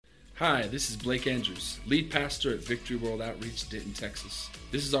Hi, this is Blake Andrews, lead pastor at Victory World Outreach, Denton, Texas.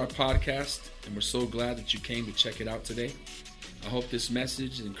 This is our podcast, and we're so glad that you came to check it out today. I hope this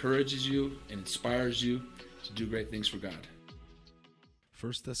message encourages you and inspires you to do great things for God.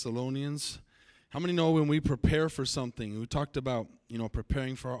 1 Thessalonians. How many know when we prepare for something? We talked about,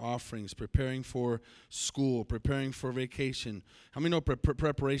 preparing for our offerings, preparing for school, preparing for vacation. How many know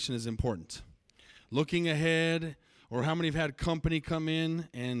preparation is important? Looking ahead. Or how many have had company come in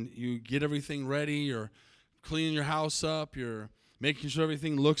and you get everything ready, you're cleaning your house up, you're making sure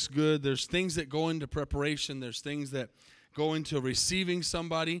everything looks good. There's things that go into preparation. There's things that go into receiving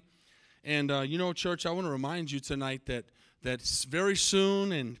somebody. And, church, I want to remind you tonight that very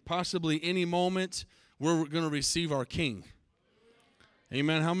soon and possibly any moment, we're going to receive our King.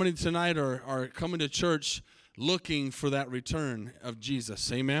 Amen. How many tonight are coming to church looking for that return of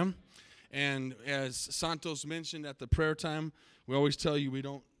Jesus? Amen. And as Santos mentioned at the prayer time, we always tell you we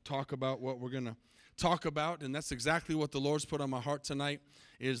don't talk about what we're going to talk about, and that's exactly what the Lord's put on my heart tonight,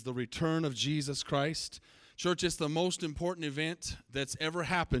 is the return of Jesus Christ. Church, it's the most important event that's ever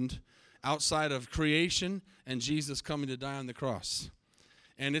happened outside of creation and Jesus coming to die on the cross.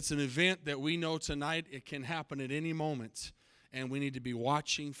 And it's an event that we know tonight it can happen at any moment, and we need to be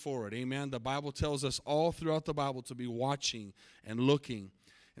watching for it. Amen. The Bible tells us all throughout the Bible to be watching and looking.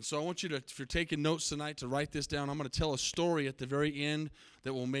 And so I want you to, if you're taking notes tonight, to write this down. I'm going to tell a story at the very end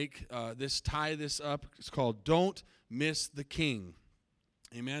that will make tie this up. It's called Don't Miss the King.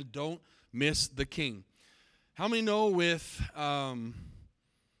 Amen. Don't miss the King. How many know with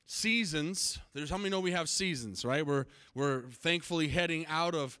seasons, how many know we have seasons, right? We're thankfully heading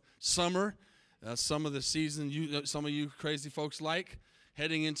out of summer. Some of the season, some of you crazy folks like,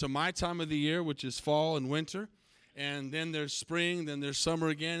 heading into my time of the year, which is fall and winter. And then there's spring, then there's summer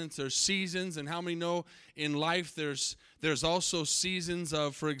again, and there's seasons. And how many know in life there's also seasons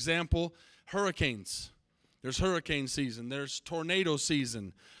of, for example, hurricanes. There's hurricane season. There's tornado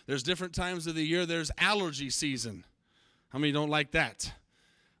season. There's different times of the year. There's allergy season. How many don't like that?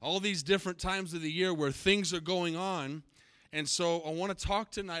 All these different times of the year where things are going on. And so I want to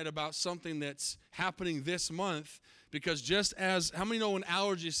talk tonight about something that's happening this month, because just as, how many know when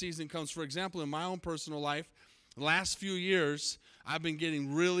allergy season comes, for example, in my own personal life, the last few years, I've been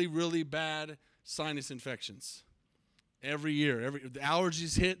getting really, really bad sinus infections. Every year. The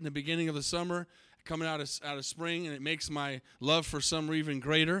allergies hit in the beginning of the summer, coming out of spring, and it makes my love for summer even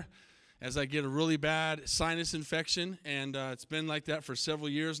greater as I get a really bad sinus infection, and it's been like that for several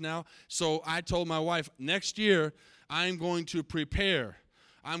years now. So I told my wife, next year, I'm going to prepare.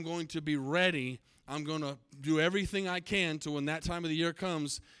 I'm going to be ready. I'm going to do everything I can to when that time of the year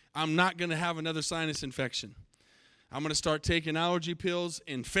comes, I'm not going to have another sinus infection. I'm going to start taking allergy pills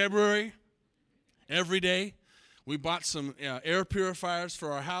in February every day. We bought some air purifiers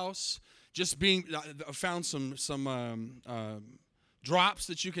for our house. I found some drops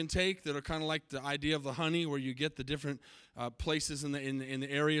that you can take that are kind of like the idea of the honey, where you get the different places in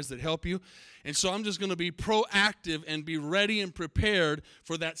the areas that help you. And so I'm just going to be proactive and be ready and prepared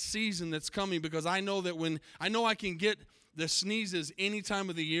for that season that's coming, because I know that I can get the sneezes any time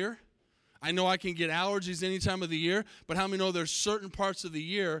of the year. I know I can get allergies any time of the year, but how many know there's certain parts of the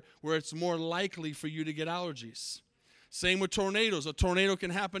year where it's more likely for you to get allergies? Same with tornadoes. A tornado can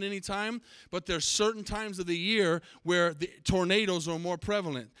happen anytime, but there's certain times of the year where the tornadoes are more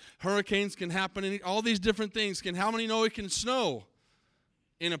prevalent. Hurricanes can happen, all these different things can. How many know it can snow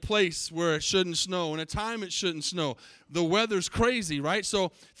in a place where it shouldn't snow, in a time it shouldn't snow? The weather's crazy, right?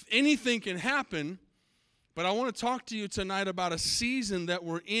 So anything can happen, but I want to talk to you tonight about a season that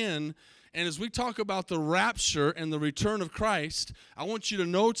we're in. And as we talk about the rapture and the return of Christ, I want you to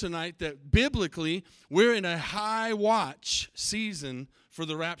know tonight that biblically, we're in a high watch season for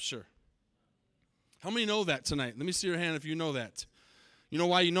the rapture. How many know that tonight? Let me see your hand if you know that. You know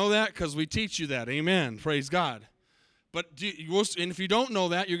why you know that? Because we teach you that. Amen. Praise God. And if you don't know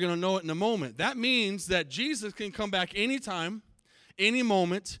that, you're going to know it in a moment. That means that Jesus can come back anytime, any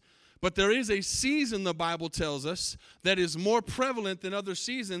moment. But there is a season, the Bible tells us, that is more prevalent than other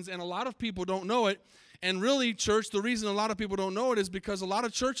seasons, and a lot of people don't know it. And really, church, the reason a lot of people don't know it is because a lot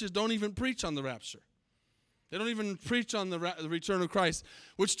of churches don't even preach on the rapture. They don't even preach on the return of Christ,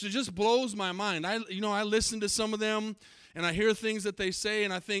 which just blows my mind. I listen to some of them, and I hear things that they say,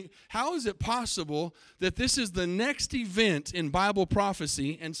 and I think, how is it possible that this is the next event in Bible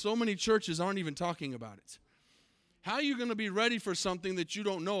prophecy, and so many churches aren't even talking about it? How are you going to be ready for something that you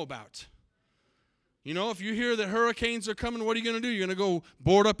don't know about? You know, if you hear that hurricanes are coming, what are you going to do? You're going to go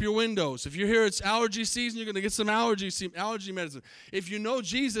board up your windows. If you hear it's allergy season, you're going to get some allergy medicine. If you know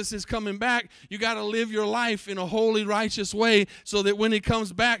Jesus is coming back, you got to live your life in a holy, righteous way so that when he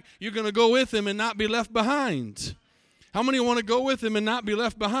comes back, you're going to go with him and not be left behind. How many want to go with him and not be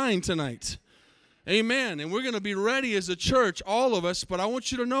left behind tonight? Amen. And we're going to be ready as a church, all of us, but I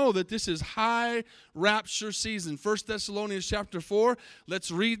want you to know that this is high rapture season. 1 Thessalonians chapter 4, let's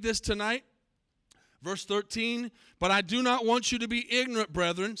read this tonight. Verse 13, but I do not want you to be ignorant,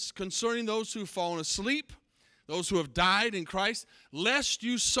 brethren, concerning those who have fallen asleep, those who have died in Christ, lest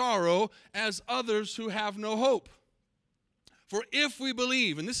you sorrow as others who have no hope. For if we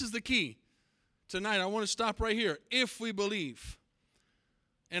believe, and this is the key, tonight I want to stop right here, if we believe.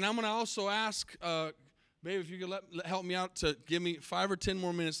 And I'm going to also ask, babe, if you could help me out to give me 5 or 10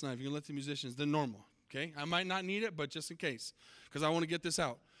 more minutes tonight, if you can let the musicians, than normal, okay? I might not need it, but just in case, because I want to get this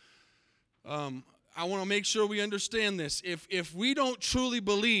out. I want to make sure we understand this. If we don't truly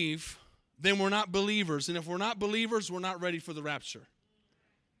believe, then we're not believers. And if we're not believers, we're not ready for the rapture.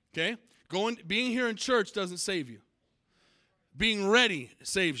 Okay? Being here in church doesn't save you. Being ready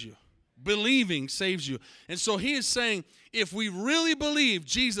saves you. Believing saves you. And so he is saying, if we really believe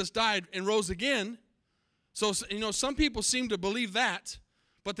Jesus died and rose again, so, you know, some people seem to believe that,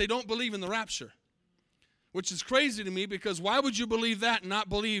 but they don't believe in the rapture, which is crazy to me, because why would you believe that and not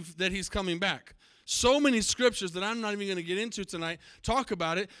believe that he's coming back? So many scriptures that I'm not even going to get into tonight talk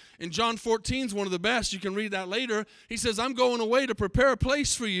about it. And John 14 is one of the best. You can read that later. He says, I'm going away to prepare a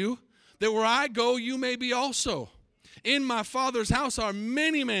place for you, that where I go, you may be also. In my Father's house are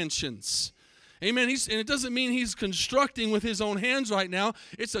many mansions. Amen. And it doesn't mean he's constructing with his own hands right now.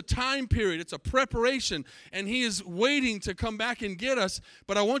 It's a time period. It's a preparation. And he is waiting to come back and get us.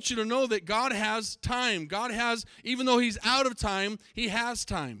 But I want you to know that God has time. God has, even though he's out of time, he has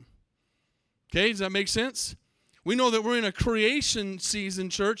time. Okay, does that make sense? We know that we're in a creation season,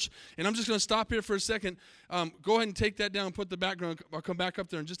 church, and I'm just going to stop here for a second. Go ahead and take that down and put the background. I'll come back up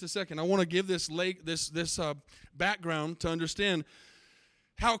there in just a second. I want to give this background to understand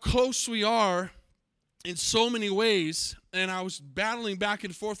how close we are in so many ways, and I was battling back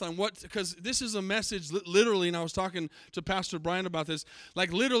and forth on what, because this is a message literally, and I was talking to Pastor Brian about this,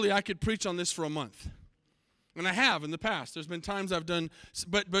 like literally I could preach on this for a month. And I have in the past. There's been times I've done,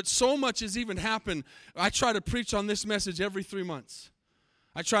 but so much has even happened. I try to preach on this message every 3 months.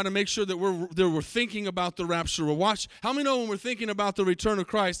 I try to make sure that we're thinking about the rapture. How many know when we're thinking about the return of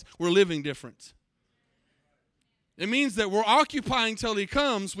Christ, we're living different? It means that we're occupying till he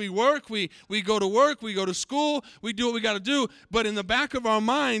comes. We work, we go to work, we go to school, we do what we got to do. But in the back of our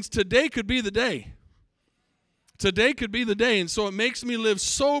minds, today could be the day. Today could be the day, and so it makes me live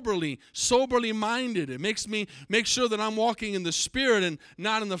soberly minded. It makes me make sure that I'm walking in the Spirit and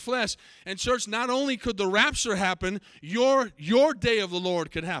not in the flesh. And church, not only could the rapture happen, your day of the Lord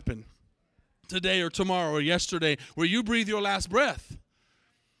could happen today or tomorrow or yesterday, where you breathe your last breath.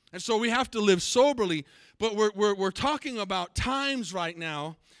 And so we have to live soberly, but we're talking about times right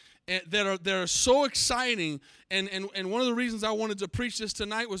now that are so exciting, and one of the reasons I wanted to preach this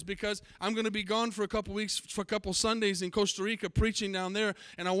tonight was because I'm going to be gone for a couple weeks, for a couple Sundays in Costa Rica preaching down there,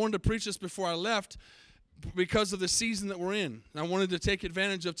 and I wanted to preach this before I left because of the season that we're in. I wanted to take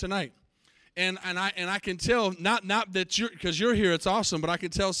advantage of tonight, and I can tell, not that because you're here, it's awesome, but I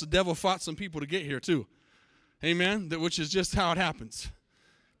can tell the devil fought some people to get here too. Amen. Which is just how it happens.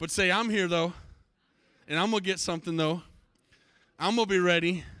 But say, I'm here though, and I'm gonna get something though. I'm gonna be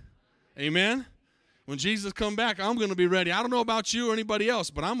ready. Amen? When Jesus come back, I'm going to be ready. I don't know about you or anybody else,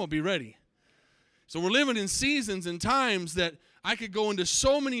 but I'm going to be ready. So we're living in seasons and times that I could go into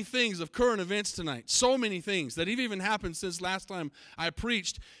so many things of current events tonight, so many things that have even happened since last time I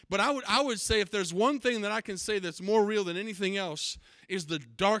preached. But I would say if there's one thing that I can say that's more real than anything else is the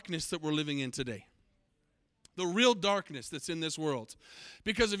darkness that we're living in today. The real darkness that's in this world.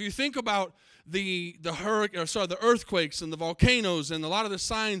 Because if you think about the earthquakes and the volcanoes and a lot of the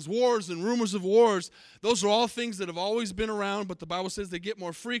signs, wars and rumors of wars, those are all things that have always been around, but the Bible says they get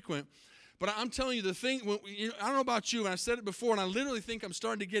more frequent. But I'm telling you, I don't know about you, and I said it before, and I literally think I'm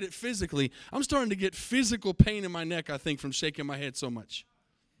starting to get it physically. I'm starting to get physical pain in my neck, I think, from shaking my head so much.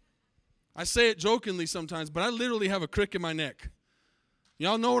 I say it jokingly sometimes, but I literally have a crick in my neck.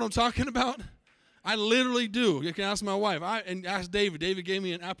 Y'all know what I'm talking about? I literally do. You can ask my wife. And ask David. David gave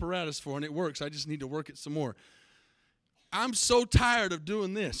me an apparatus for it, and it works. I just need to work it some more. I'm so tired of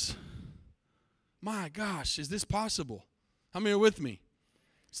doing this. My gosh, is this possible? How many are with me?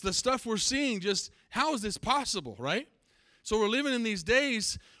 It's the stuff we're seeing, just how is this possible, right? So we're living in these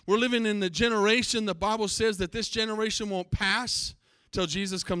days. We're living in the generation. The Bible says that this generation won't pass till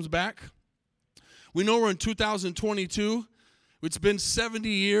Jesus comes back. We know we're in 2022. It's been 70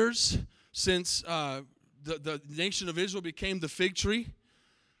 years since the nation of Israel became the fig tree.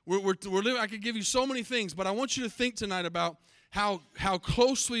 We're living. I could give you so many things, but I want you to think tonight about how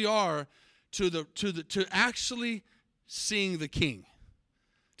close we are to actually seeing the King,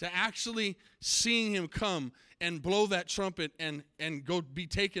 to actually seeing him come and blow that trumpet and go be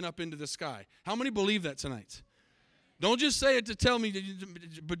taken up into the sky. How many believe that tonight? Don't just say it to tell me,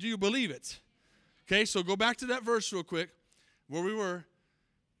 but do you believe it? Okay, so go back to that verse real quick where we were.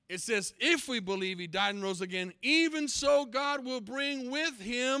 It says, if we believe he died and rose again, even so God will bring with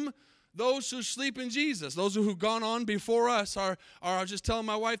him those who sleep in Jesus. Those who've gone on before us I was just telling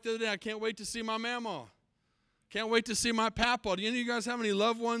my wife the other day, I can't wait to see my mama. Can't wait to see my papa. Do any of you guys have any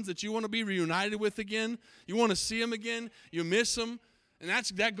loved ones that you want to be reunited with again? You want to see them again? You miss them? And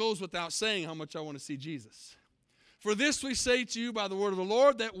that goes without saying how much I want to see Jesus. For this we say to you by the word of the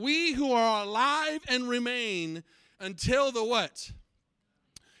Lord, that we who are alive and remain until the what?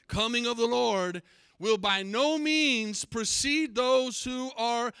 Coming of the Lord will by no means precede those who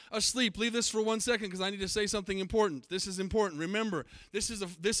are asleep. Leave this for 1 second because I need to say something important. This is important. Remember, this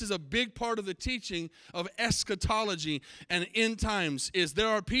is a big part of the teaching of eschatology and end times. Is there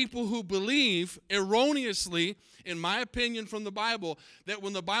are people who believe erroneously, in my opinion from the Bible, that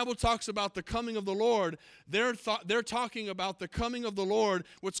when the Bible talks about the coming of the Lord, they're talking about the coming of the Lord,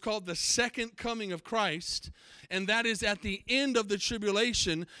 what's called the second coming of Christ, and that is at the end of the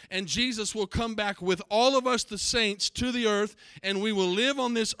tribulation, and Jesus will come back with all of us, the saints, to the earth, and we will live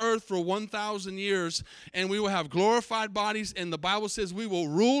on this earth for 1,000 years, and we will have glorified bodies, and the Bible says we will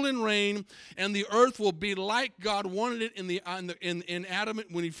rule and reign, and the earth will be like God wanted it in Adam,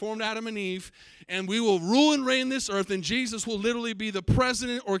 when he formed Adam and Eve, and we will rule and reign this earth, and Jesus will literally be the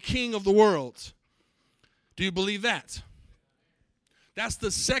president or king of the world. Do you believe that? That's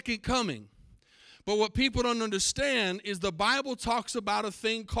the second coming. But what people don't understand is the Bible talks about a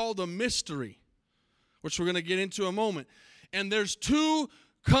thing called a mystery, which we're going to get into in a moment. And there's two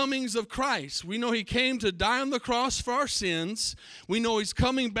comings of Christ. We know he came to die on the cross for our sins. We know he's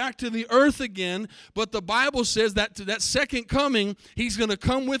coming back to the earth again. But the Bible says that to that second coming, he's going to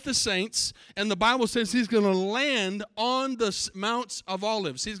come with the saints. And the Bible says he's going to land on the Mount of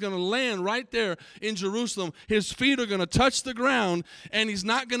Olives. He's going to land right there in Jerusalem. His feet are going to touch the ground. And he's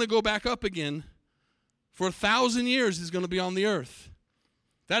not going to go back up again. For 1,000 years, he's going to be on the earth.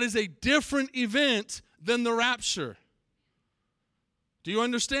 That is a different event than the rapture. Do you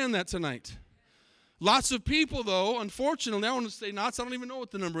understand that tonight? Lots of people, though, unfortunately, I want to say lots, I don't even know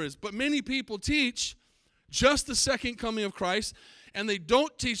what the number is, but many people teach just the second coming of Christ, and they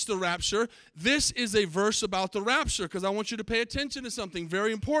don't teach the rapture. This is a verse about the rapture, because I want you to pay attention to something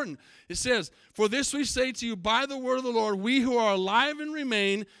very important. It says, for this we say to you by the word of the Lord, we who are alive and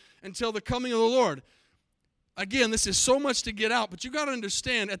remain until the coming of the Lord. Again, this is so much to get out, but you got to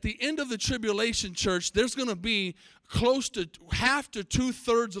understand, at the end of the tribulation, church, there's going to be close to half to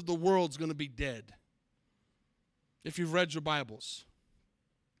 2/3 of the world's going to be dead. If you've read your Bibles.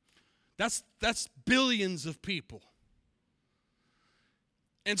 That's billions of people.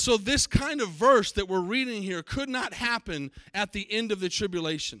 And so this kind of verse that we're reading here could not happen at the end of the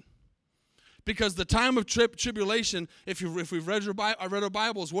tribulation. Because the time of tribulation, if we've read our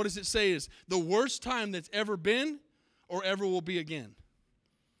Bibles, what does it say is the worst time that's ever been or ever will be again.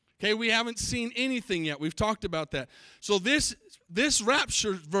 Okay, we haven't seen anything yet. We've talked about that. So this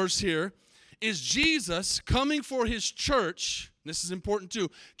rapture verse here is Jesus coming for his church, this is important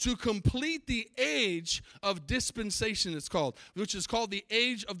too, to complete the age of dispensation, it's called, which is called the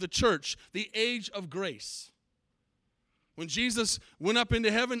age of the church, the age of grace. When Jesus went up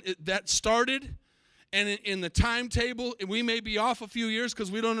into heaven, that started, and in the timetable, we may be off a few years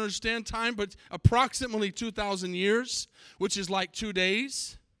because we don't understand time, but approximately 2,000 years, which is like 2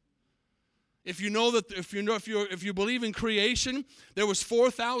 days. If you believe in creation, there was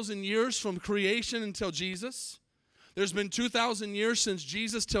 4,000 years from creation until Jesus. There's been 2,000 years since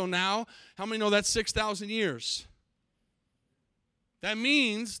Jesus till now. How many know that's 6,000 years? That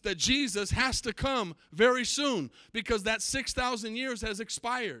means that Jesus has to come very soon because that 6,000 years has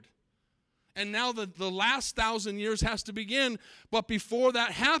expired. And now the last 1,000 years has to begin. But before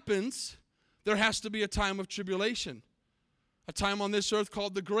that happens, there has to be a time of tribulation. A time on this earth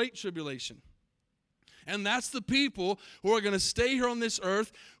called the Great Tribulation. And that's the people who are going to stay here on this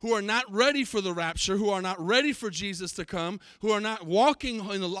earth, who are not ready for the rapture, who are not ready for Jesus to come, who are not walking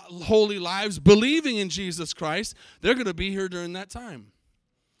in holy lives, believing in Jesus Christ. They're going to be here during that time.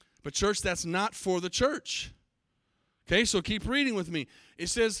 But church, that's not for the church. Okay, so keep reading with me. It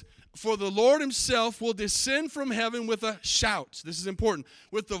says, For the Lord himself will descend from heaven with a shout. This is important.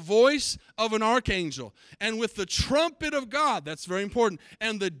 With the voice of an archangel and with the trumpet of God. That's very important.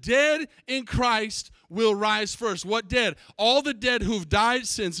 And the dead in Christ will rise first. What dead? All the dead who've died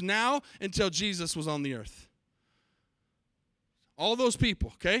since now until Jesus was on the earth. All those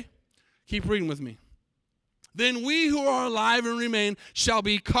people, okay? Keep reading with me. Then we who are alive and remain shall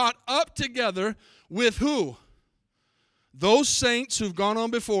be caught up together with who? Those saints who've gone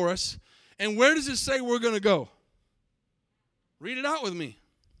on before us. And where does it say we're going to go? Read it out with me.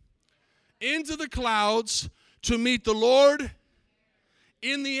 Into the clouds to meet the Lord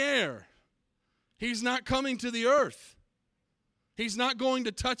in the air. He's not coming to the earth. He's not going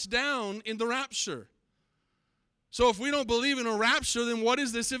to touch down in the rapture. So if we don't believe in a rapture, then what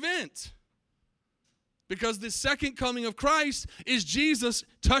is this event? Because the second coming of Christ is Jesus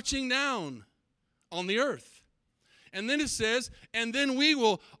touching down on the earth. And then it says, and then we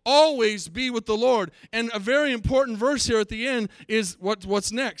will always be with the Lord. And a very important verse here at the end is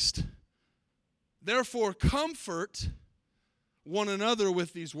what's next. Therefore, comfort one another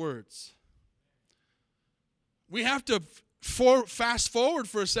with these words. We have to fast forward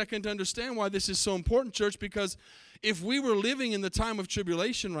for a second to understand why this is so important, church, because if we were living in the time of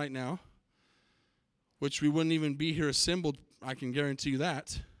tribulation right now, which we wouldn't even be here assembled, I can guarantee you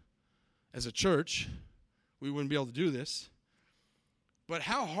that, as a church, we wouldn't be able to do this. But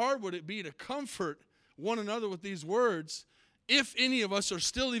how hard would it be to comfort one another with these words if any of us are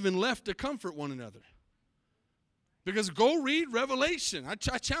still even left to comfort one another? Because go read Revelation. I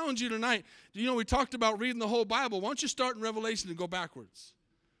challenge you tonight. You know, we talked about reading the whole Bible. Why don't you start in Revelation and go backwards?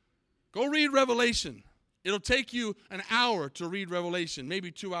 Go read Revelation. It'll take you an hour to read Revelation,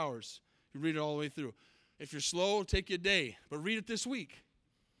 maybe 2 hours. You read it all the way through. If you're slow, it'll take you a day. But read it this week.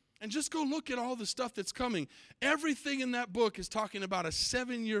 And just go look at all the stuff that's coming. Everything in that book is talking about a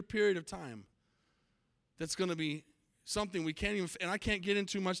 7-year period of time that's going to be something we can't even, and I can't get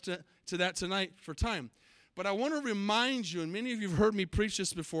into much to that tonight for time. But I want to remind you, and many of you have heard me preach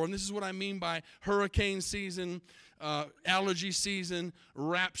this before, and this is what I mean by hurricane season, allergy season,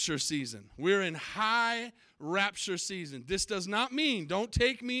 rapture season. We're in high rapture season. This does not mean, don't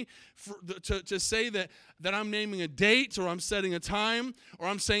take me to say that I'm naming a date or I'm setting a time or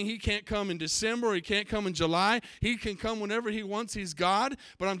I'm saying he can't come in December or he can't come in July. He can come whenever he wants. He's God.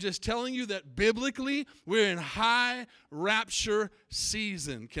 But I'm just telling you that biblically we're in high rapture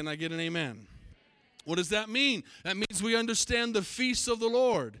season. Can I get an amen? What does that mean? That means we understand the feasts of the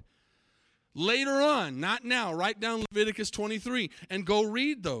Lord. Later on, not now, write down Leviticus 23 and go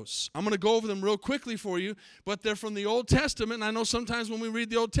read those. I'm going to go over them real quickly for you, but they're from the Old Testament, and I know sometimes when we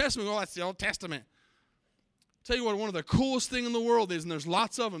read the Old Testament, we go, oh, that's the Old Testament. Tell you what, one of the coolest things in the world is, and there's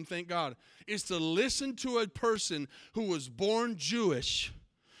lots of them, thank God, is to listen to a person who was born Jewish,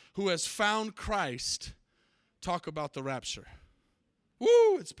 who has found Christ, talk about the rapture.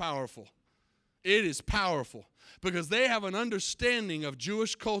 Woo, it's powerful. It is powerful because they have an understanding of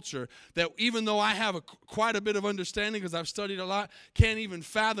Jewish culture that even though I have quite a bit of understanding because I've studied a lot, can't even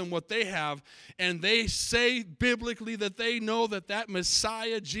fathom what they have. And they say biblically that they know that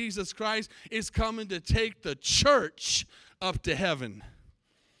Messiah, Jesus Christ, is coming to take the church up to heaven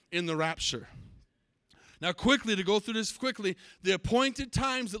in the rapture. Now, quickly, to go through this quickly, the appointed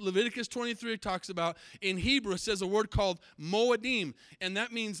times that Leviticus 23 talks about, in Hebrew, it says a word called moedim, and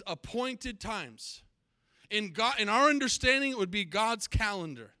that means appointed times. In our understanding, it would be God's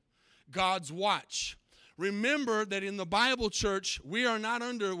calendar, God's watch. Remember that in the Bible church, we are not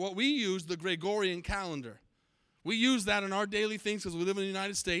under what we use, the Gregorian calendar. We use that in our daily things because we live in the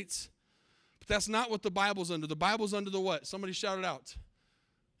United States, but that's not what the Bible's under. The Bible's under the what? Somebody shout it out.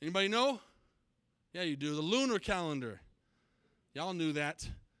 Anybody know? Yeah, you do. The lunar calendar. Y'all knew that.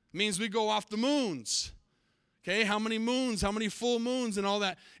 It means we go off the moons. Okay, how many moons, how many full moons and all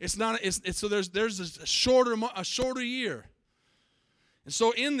that. It's not, so there's a shorter year. And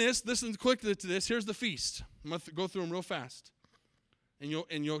so in this, listen quickly to this, here's the feast. I'm going to go through them real fast. And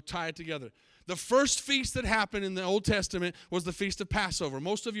you'll tie it together. The first feast that happened in the Old Testament was the Feast of Passover.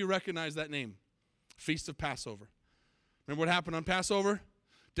 Most of you recognize that name. Feast of Passover. Remember what happened on Passover?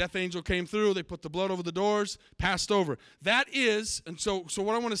 Death angel came through, they put the blood over the doors, passed over. That is, and so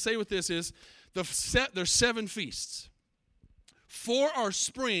what I want to say with this is, there's 7 feasts. 4 are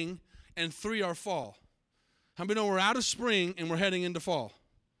spring and 3 are fall. How many know we're out of spring and we're heading into fall?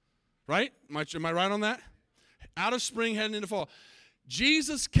 Right? Am I right on that? Out of spring, heading into fall.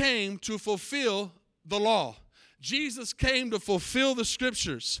 Jesus came to fulfill the law. Jesus came to fulfill the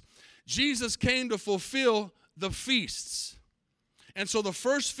scriptures. Jesus came to fulfill the feasts. And so the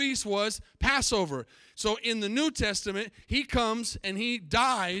first feast was Passover. So in the New Testament, he comes and he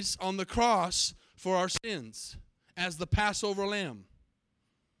dies on the cross for our sins as the Passover lamb.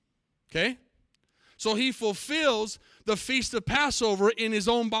 Okay? So he fulfills the feast of Passover in his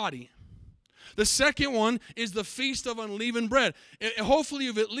own body. The second one is the Feast of Unleavened Bread. Hopefully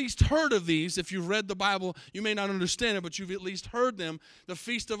you've at least heard of these. If you've read the Bible, you may not understand it, but you've at least heard them. The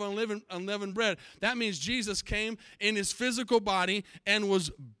Feast of Unleavened Bread. That means Jesus came in his physical body and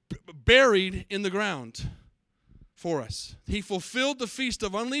was buried in the ground for us. He fulfilled the Feast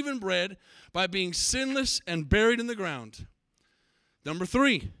of Unleavened Bread by being sinless and buried in the ground. Number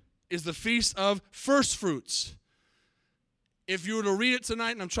 3 is the Feast of First Fruits. If you were to read it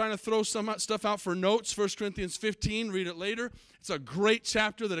tonight, and I'm trying to throw some stuff out for notes, 1 Corinthians 15, read it later. It's a great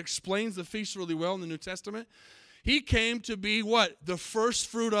chapter that explains the feast really well in the New Testament. He came to be what? The first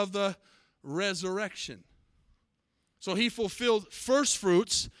fruit of the resurrection. So he fulfilled first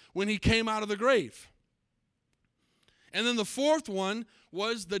fruits when he came out of the grave. And then the fourth one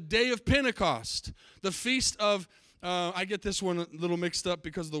was the day of Pentecost, the feast of, I get this one a little mixed up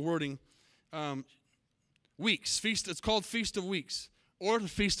because of the wording, Weeks. Feast. It's called Feast of Weeks or the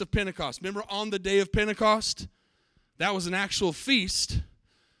Feast of Pentecost. Remember on the day of Pentecost? That was an actual feast,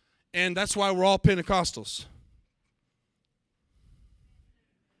 and that's why we're all Pentecostals.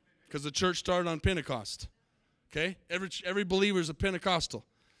 Because the church started on Pentecost. Okay? Every believer is a Pentecostal.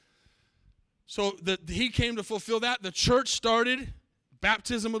 So he came to fulfill that. The church started.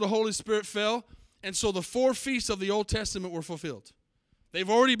 Baptism of the Holy Spirit fell. And so the 4 feasts of the Old Testament were fulfilled. They've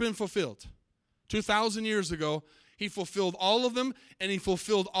already been fulfilled. 2,000 years ago, he fulfilled all of them, and he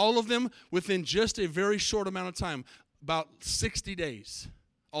fulfilled all of them within just a very short amount of time, about 60 days.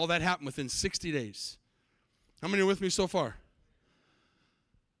 All that happened within 60 days. How many are with me so far?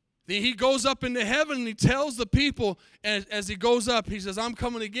 He goes up into heaven, and he tells the people as he goes up, he says, I'm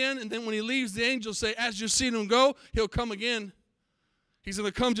coming again. And then when he leaves, the angels say, as you've seen him go, he'll come again. He's going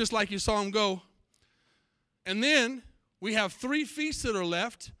to come just like you saw him go. And then we have 3 feasts that are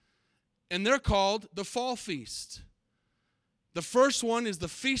left, and they're called the fall feast. The first one is the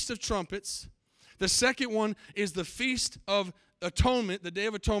Feast of Trumpets. The second one is the Feast of Atonement, the Day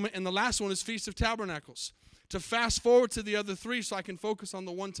of Atonement. And the last one is Feast of Tabernacles. To fast forward to the other 3 so I can focus on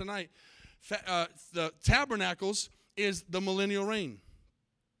the one tonight. The Tabernacles is the millennial reign.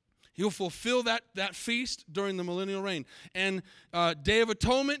 He'll fulfill that feast during the millennial reign. And Day of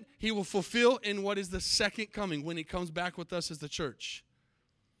Atonement, he will fulfill in what is the second coming, when he comes back with us as the church.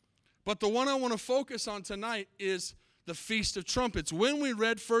 But the one I want to focus on tonight is the Feast of Trumpets. When we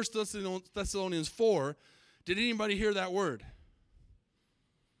read 1 Thessalonians 4, did anybody hear that word?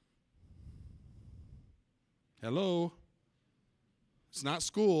 Hello? It's not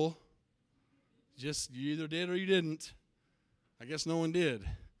school. Just you either did or you didn't. I guess no one did.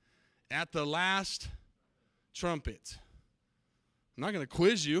 At the last trumpet. I'm not going to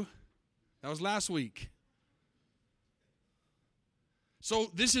quiz you. That was last week.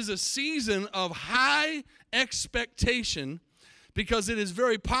 So this is a season of high expectation because it is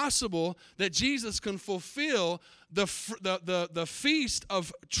very possible that Jesus can fulfill the Feast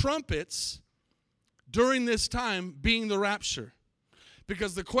of Trumpets during this time, being the rapture.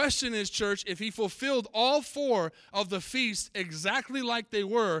 Because the question is, church, if he fulfilled all 4 of the feasts exactly like they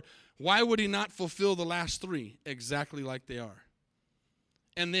were, why would he not fulfill the last 3 exactly like they are?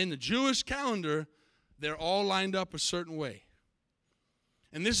 And then the Jewish calendar, they're all lined up a certain way.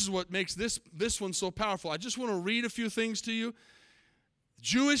 And this is what makes this one so powerful. I just want to read a few things to you.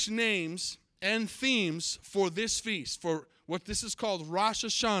 Jewish names and themes for this feast, for what this is called Rosh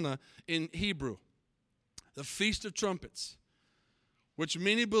Hashanah in Hebrew, the Feast of Trumpets, which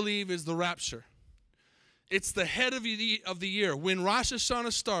many believe is the rapture. It's the head of the year. When Rosh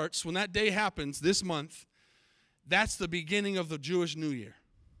Hashanah starts, when that day happens this month, that's the beginning of the Jewish New Year.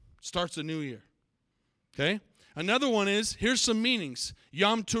 Starts a new year. Okay? Another one is, here's some meanings.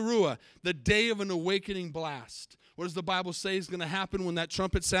 Yom Teruah, the day of an awakening blast. What does the Bible say is going to happen when that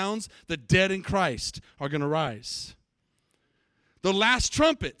trumpet sounds? The dead in Christ are going to rise. The last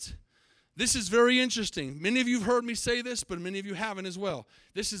trumpet. This is very interesting. Many of you have heard me say this, but many of you haven't as well.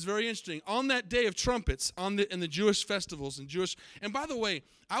 This is very interesting. On that day of trumpets, in the Jewish festivals and by the way,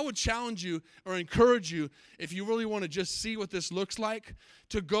 I would challenge you or encourage you, if you really want to just see what this looks like,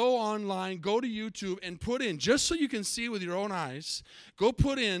 to go online, go to YouTube, and put in, just so you can see with your own eyes, go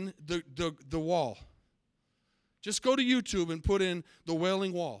put in the wall. Just go to YouTube and put in the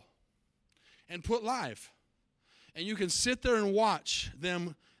Wailing Wall, and put live, and you can sit there and watch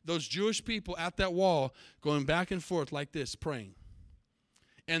them. Those Jewish people at that wall going back and forth like this, praying.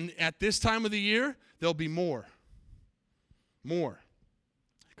 And at this time of the year, there'll be more. More.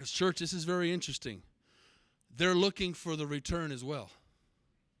 Because, church, this is very interesting. They're looking for the return as well.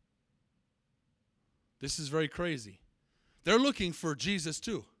 This is very crazy. They're looking for Jesus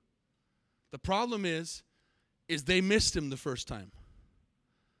too. The problem is they missed him the first time.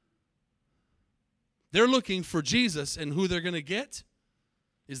 They're looking for Jesus, and who they're going to get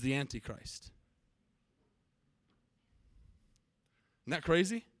is the Antichrist. Isn't that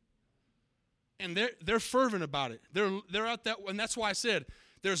crazy? And they're fervent about it. They're out that, and that's why I said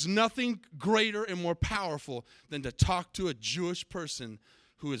there's nothing greater and more powerful than to talk to a Jewish person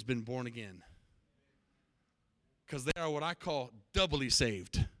who has been born again. Because they are what I call doubly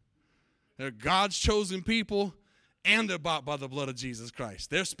saved. They're God's chosen people, and they're bought by the blood of Jesus Christ.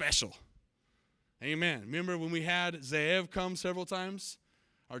 They're special. Amen. Remember when we had Zeev come several times?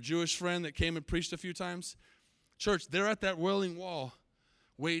 Our Jewish friend that came and preached a few times? Church, they're at that Wailing Wall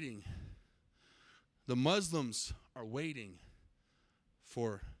waiting. The Muslims are waiting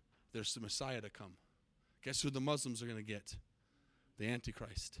for their Messiah to come. Guess who the Muslims are going to get? The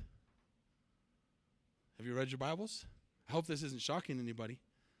Antichrist. Have you read your Bibles? I hope this isn't shocking to anybody.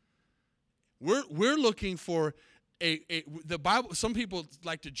 We're looking for the Bible. Some people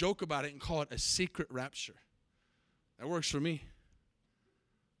like to joke about it and call it a secret rapture. That works for me.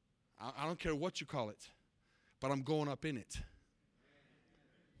 I don't care what you call it, but I'm going up in it.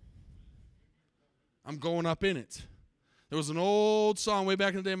 I'm going up in it. There was an old song way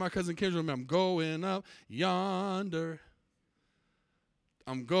back in the day, my cousin Kendra remember. I'm going up yonder.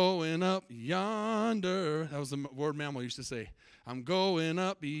 I'm going up yonder. That was the word Mammal used to say. I'm going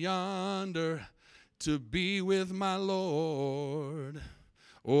up yonder to be with my Lord.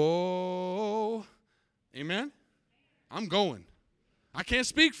 Oh, amen? I'm going. I can't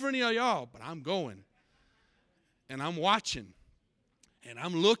speak for any of y'all, but I'm going. And I'm watching. And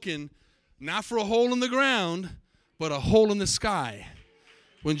I'm looking not for a hole in the ground, but a hole in the sky.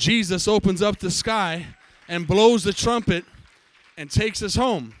 When Jesus opens up the sky and blows the trumpet and takes us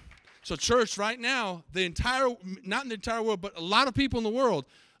home. So church, right now, not in the entire world, but a lot of people in the world,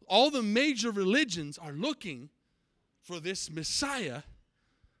 all the major religions are looking for this Messiah,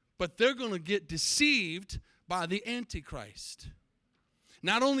 but they're going to get deceived by the Antichrist.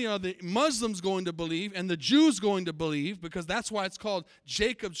 Not only are the Muslims going to believe and the Jews going to believe, because that's why it's called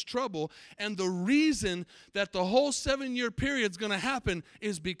Jacob's trouble, and the reason that the whole 7-year period is going to happen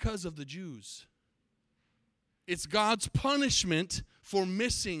is because of the Jews. It's God's punishment for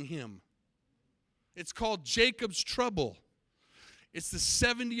missing him. It's called Jacob's trouble. It's the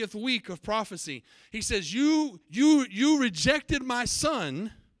 70th week of prophecy. He says, you rejected my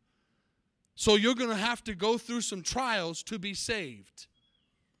son, so you're going to have to go through some trials to be saved.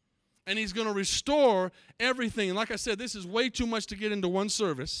 And he's going to restore everything. And like I said, this is way too much to get into one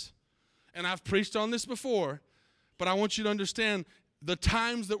service. And I've preached on this before, but I want you to understand the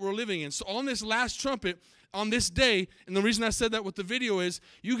times that we're living in. So on this last trumpet, on this day, and the reason I said that with the video is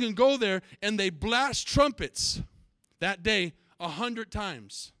you can go there and they blast trumpets that day 100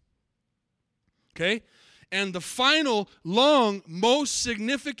 times. Okay? And the final, long, most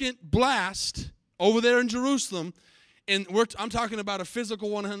significant blast over there in Jerusalem, and I'm talking about a physical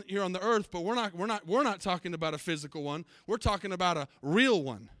one here on the earth, but we're not talking about a physical one. We're talking about a real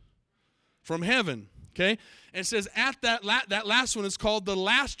one from heaven. Okay? And it says at that last one is called the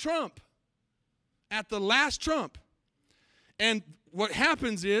last trump. At the last trump. And what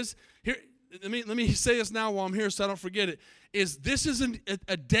happens is, here, let me say this now while I'm here so I don't forget it, is this is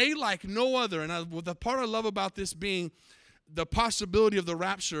a day like no other. And the part I love about this being the possibility of the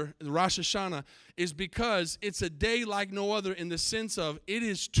rapture, the Rosh Hashanah, is because it's a day like no other in the sense of it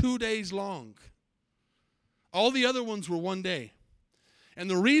is 2 days long. All the other ones were 1 day. And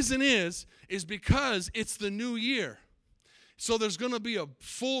the reason is because it's the new year. So there's going to be a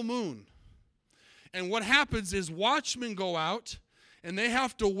full moon. And what happens is watchmen go out and they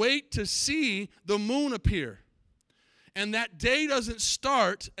have to wait to see the moon appear. And that day doesn't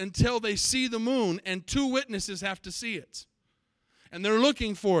start until they see the moon, and 2 witnesses have to see it. And they're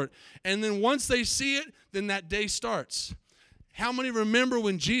looking for it. And then once they see it, then that day starts. How many remember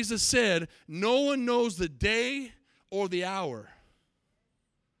when Jesus said, no one knows the day or the hour?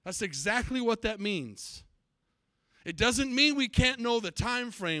 That's exactly what that means. It doesn't mean we can't know the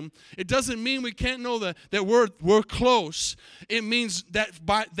time frame. It doesn't mean we can't know that we're close. It means that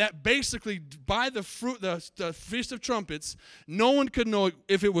basically by the Feast of Trumpets, no one could know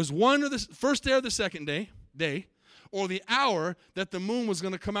if it was one or the first day or the second day, or the hour that the moon was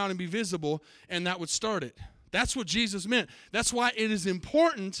going to come out and be visible, and that would start it. That's what Jesus meant. That's why it is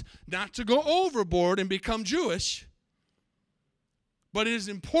important not to go overboard and become Jewish, but it is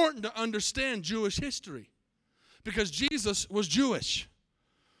important to understand Jewish history. Because Jesus was Jewish.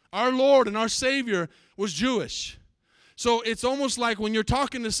 Our Lord and our Savior was Jewish. So it's almost like when you're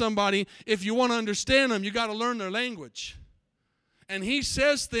talking to somebody, if you want to understand them, you got to learn their language. And he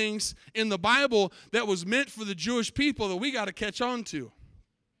says things in the Bible that was meant for the Jewish people that we got to catch on to.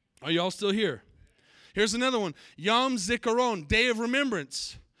 Are y'all still here? Here's another one. Yom Zikaron, Day of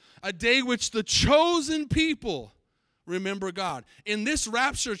Remembrance. A day which the chosen people remember God. In this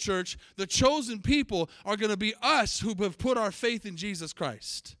rapture church, the chosen people are going to be us who have put our faith in Jesus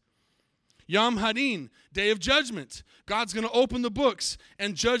Christ. Yom Hadin, Day of Judgment. God's going to open the books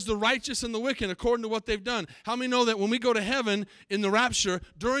and judge the righteous and the wicked according to what they've done. How many know that when we go to heaven in the rapture,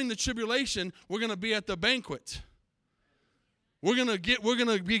 during the tribulation, we're going to be at the banquet? We're going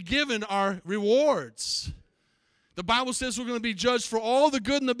to be given our rewards. The Bible says we're going to be judged for all the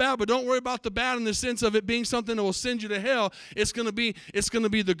good and the bad, but don't worry about the bad in the sense of it being something that will send you to hell. It's going to be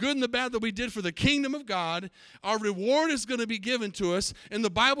the good and the bad that we did for the kingdom of God. Our reward is going to be given to us, and the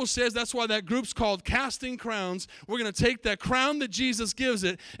Bible says that's why that group's called Casting Crowns. We're going to take that crown that Jesus gives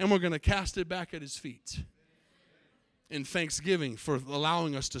it, and we're going to cast it back at his feet in thanksgiving for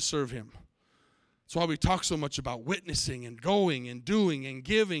allowing us to serve him. That's why we talk so much about witnessing and going and doing and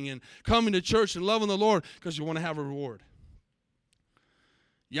giving and coming to church and loving the Lord, because you want to have a reward.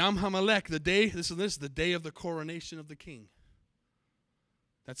 Yom HaMelech, the day, this is the day of the coronation of the king.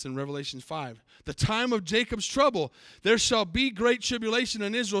 That's in Revelation 5. The time of Jacob's trouble. There shall be great tribulation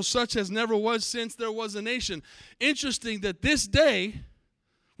in Israel, such as never was since there was a nation. Interesting that this day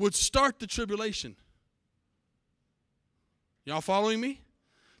would start the tribulation. Y'all following me?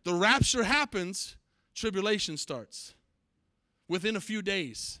 The rapture happens. Tribulation starts within a few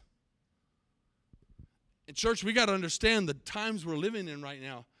days. In church, we got to understand the times we're living in right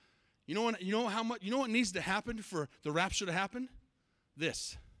now. You know what needs to happen for the rapture to happen?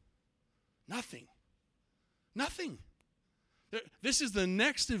 This. Nothing. This is the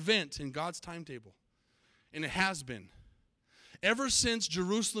next event in God's timetable. And it has been. Ever since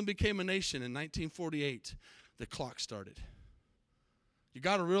Jerusalem became a nation in 1948, the clock started. You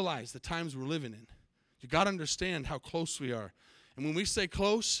got to realize the times we're living in. You got to understand how close we are. And when we say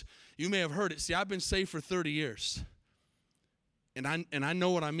close, you may have heard it. See, I've been saved for 30 years. And I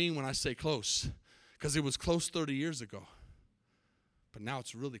know what I mean when I say close, because it was close 30 years ago. But now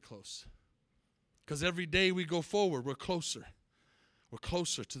it's really close. Because every day we go forward, we're closer. We're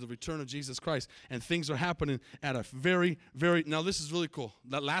closer to the return of Jesus Christ. And things are happening at a very, very, now this is really cool.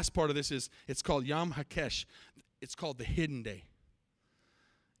 That last part of this it's called Yom HaKesh. It's called the hidden day.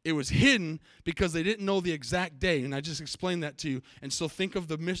 It was hidden because they didn't know the exact day, and I just explained that to you. And so think of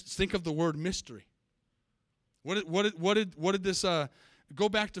the word mystery. What did this? Go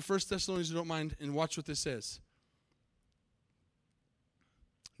back to 1 Thessalonians, if you don't mind, and watch what this says.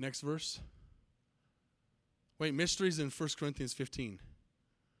 Next verse. Wait, mysteries in 1 Corinthians 15.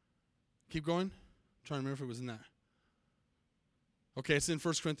 Keep going. I'm trying to remember if it was in that. Okay, it's in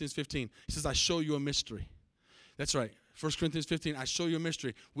 1 Corinthians 15. He says, "I show you a mystery." That's right. 1 Corinthians 15, I show you a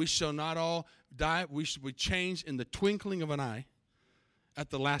mystery. We shall not all die. We change in the twinkling of an eye at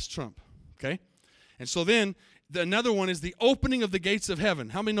the last trump. Okay? And so then, another one is the opening of the gates of heaven.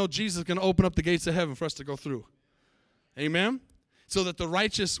 How many know Jesus is going to open up the gates of heaven for us to go through? Amen? So that the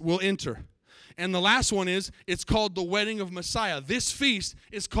righteous will enter. And the last one it's called the wedding of Messiah. This feast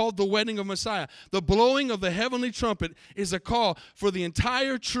is called the wedding of Messiah. The blowing of the heavenly trumpet is a call for the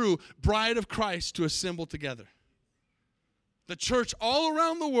entire true bride of Christ to assemble together. The church all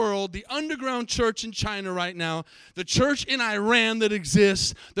around the world, the underground church in China right now, the church in Iran that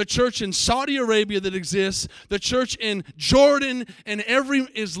exists, the church in Saudi Arabia that exists, the church in Jordan, and every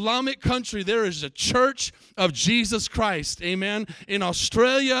Islamic country, there is a church of Jesus Christ. Amen. In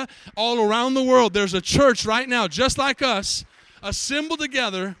Australia, all around the world, there's a church right now, just like us, assembled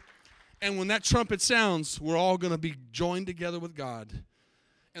together. And when that trumpet sounds, we're all going to be joined together with God.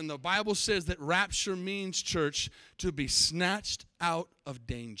 And the Bible says that rapture means, church, to be snatched out of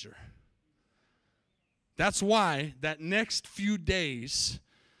danger. That's why that next few days,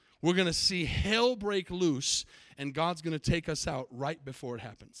 we're going to see hell break loose, and God's going to take us out right before it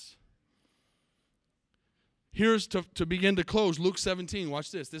happens. Here's to begin to close, Luke 17.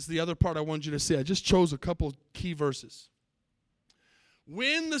 Watch this. This is the other part I wanted you to see. I just chose a couple key verses.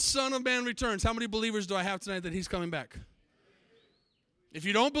 When the Son of Man returns, how many believers do I have tonight that he's coming back? If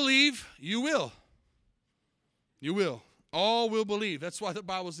you don't believe, you will. You will. All will believe. That's why the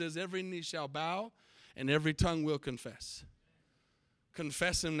Bible says every knee shall bow and every tongue will confess.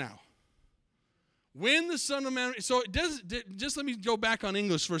 Confess him now. When the Son of Man, so just let me go back on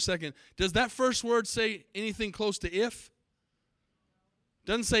English for a second. Does that first word say anything close to if?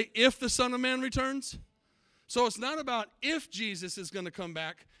 Doesn't say if the Son of Man returns. So it's not about if Jesus is going to come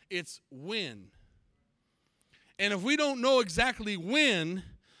back, it's when. And if we don't know exactly when,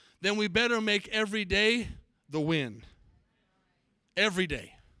 then we better make every day the win. Every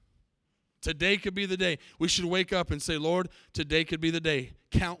day. Today could be the day. We should wake up and say, Lord, today could be the day.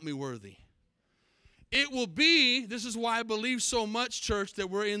 Count me worthy. It will be, this is why I believe so much, church, that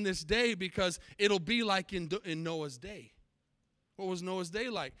we're in this day, because it'll be like in Noah's day. What was Noah's day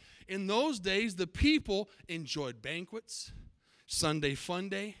like? In those days, the people enjoyed banquets, Sunday fun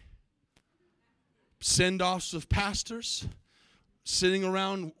day, send-offs of pastors, sitting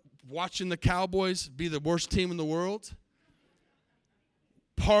around watching the Cowboys be the worst team in the world,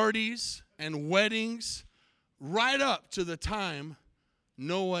 parties and weddings, right up to the time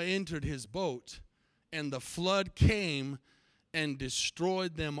Noah entered his boat and the flood came and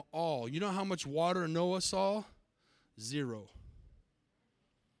destroyed them all. You know how much water Noah saw? 0.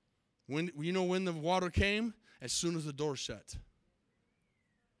 You know when the water came? As soon as the door shut.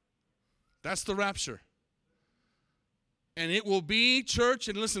 That's the rapture. And it will be, church,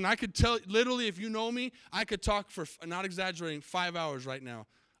 and listen, I could tell, literally, if you know me, I could talk for, not exaggerating, 5 hours right now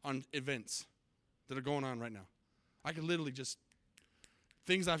on events that are going on right now. I could literally just,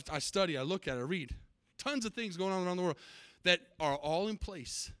 things I study, I look at, I read. Tons of things going on around the world that are all in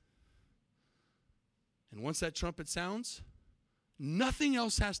place. And once that trumpet sounds, nothing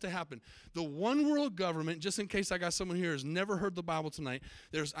else has to happen. The one world government, just in case I got someone here who's never heard the Bible tonight,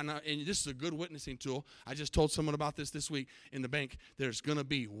 and this is a good witnessing tool. I just told someone about this week in the bank. There's going to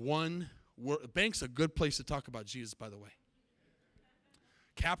be one world. Bank's a good place to talk about Jesus, by the way.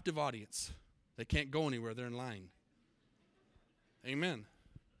 Captive audience. They can't go anywhere. They're in line. Amen.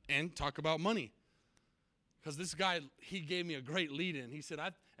 And talk about money. Because this guy, he gave me a great lead-in. He said,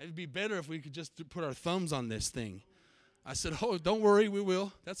 it'd be better if we could just put our thumbs on this thing. I said, oh, don't worry, we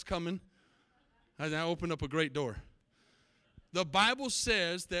will. That's coming. And I opened up a great door. The Bible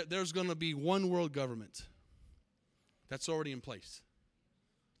says that there's going to be one world government. That's already in place.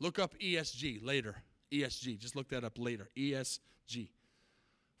 Look up ESG later. ESG. Just look that up later. ESG.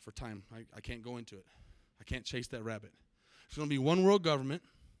 For time. I can't go into it. I can't chase that rabbit. There's going to be one world government.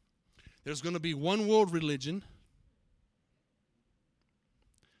 There's going to be one world religion.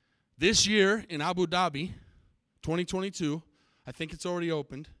 This year in Abu Dhabi, 2022, I think it's already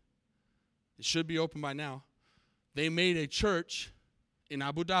opened. It should be open by now. They made a church in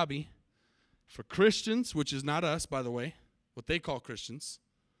Abu Dhabi for Christians, which is not us, by the way, what they call Christians,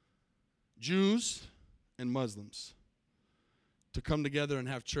 Jews, and Muslims, to come together and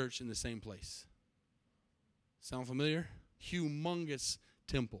have church in the same place. Sound familiar? Humongous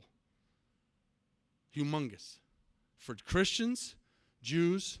temple. Humongous. For Christians,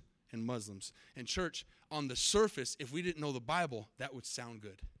 Jews, and Muslims. And church, on the surface, if we didn't know the Bible, that would sound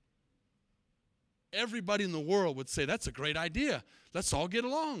good. Everybody in the world would say, that's a great idea. Let's all get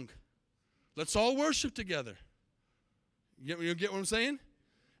along. Let's all worship together. You get what I'm saying?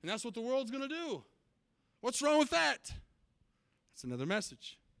 And that's what the world's going to do. What's wrong with that? That's another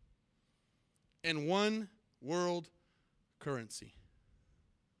message. And one world currency.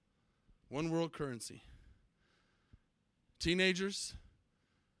 One world currency. Teenagers,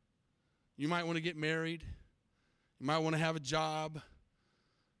 you might want to get married. You might want to have a job.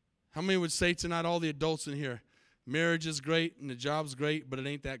 How many would say tonight, all the adults in here, marriage is great and the job's great, but it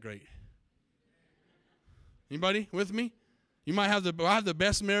ain't that great? Anybody with me? You might have the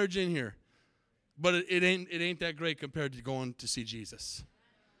best marriage in here, but it ain't that great compared to going to see Jesus.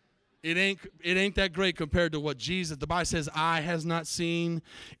 It ain't that great compared to what Jesus, the Bible says, eye has not seen,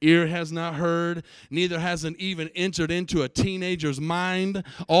 ear has not heard, neither has it even entered into a teenager's mind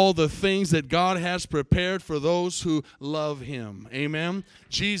all the things that God has prepared for those who love him. Amen?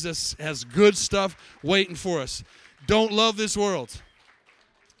 Jesus has good stuff waiting for us. Don't love this world.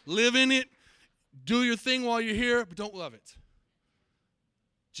 Live in it. Do your thing while you're here, but don't love it.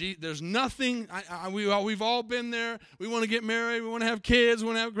 There's nothing, we've all been there. We want to get married. We want to have kids. We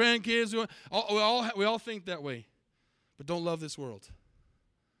want to have grandkids. We all think that way. But don't love this world.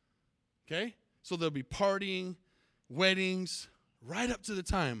 Okay? So there'll be partying, weddings, right up to the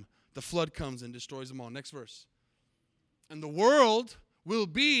time the flood comes and destroys them all. Next verse. And the world will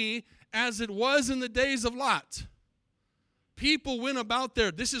be as it was in the days of Lot. People went about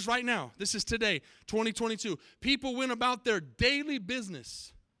this is right now. This is today, 2022. People went about their daily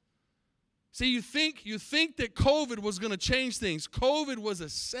business. See, you think that COVID was going to change things. COVID was a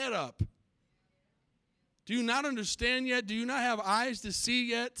setup. Do you not understand yet? Do you not have eyes to see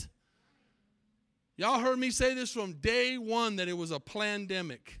yet? Y'all heard me say this from day one, that it was a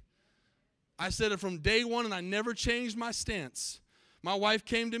plandemic. I said it from day one, and I never changed my stance. My wife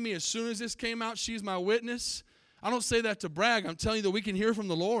came to me as soon as this came out. She's my witness. I don't say that to brag. I'm telling you that we can hear from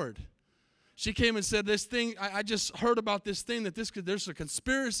the Lord. She came and said, this thing, I just heard about this thing, that there's a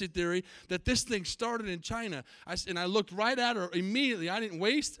conspiracy theory that this thing started in China. And I looked right at her immediately. I didn't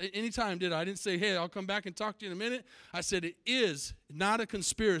waste any time, did I? I didn't say, hey, I'll come back and talk to you in a minute. I said, it is not a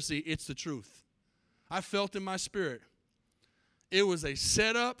conspiracy, it's the truth. I felt in my spirit. It was a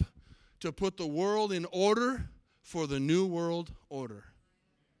setup to put the world in order for the new world order.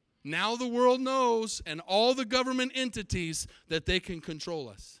 Now the world knows, and all the government entities, that they can control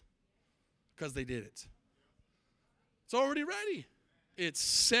us. Because they did it. It's already ready. It's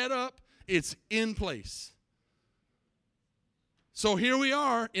set up. It's in place. So here we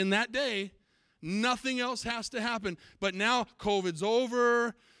are in that day. Nothing else has to happen. But now COVID's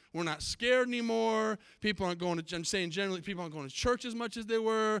over. We're not scared anymore. People aren't going to, I'm saying generally, people aren't going to church as much as they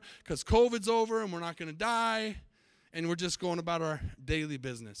were because COVID's over and we're not going to die. And we're just going about our daily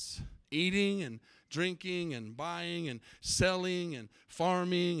business. Eating and drinking and buying and selling and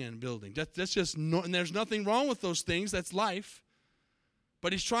farming and building. That's just no, and there's nothing wrong with those things. That's life.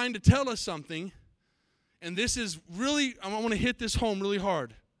 But he's trying to tell us something. And this is really, I want to hit this home really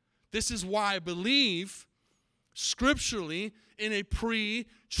hard. This is why I believe scripturally in a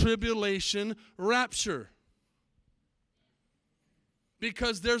pre-tribulation rapture.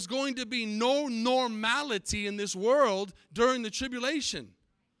 Because there's going to be no normality in this world during the tribulation.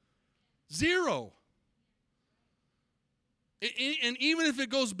 Zero. And even if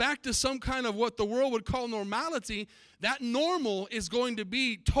it goes back to some kind of what the world would call normality, that normal is going to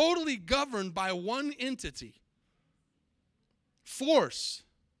be totally governed by one entity. Force.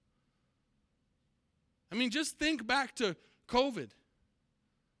 I mean, just think back to COVID.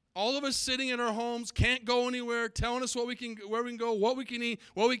 All of us sitting in our homes, can't go anywhere, telling us where we can go, what we can eat,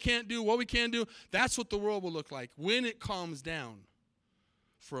 what we can't do, what we can do. That's what the world will look like when it calms down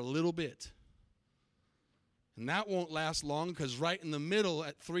for a little bit. And that won't last long because right in the middle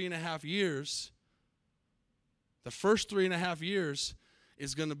at 3.5 years, the first 3.5 years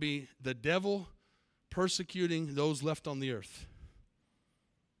is going to be the devil persecuting those left on the earth.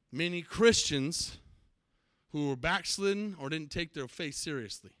 Many Christians who were backslidden or didn't take their faith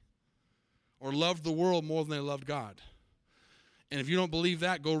seriously or loved the world more than they loved God. And if you don't believe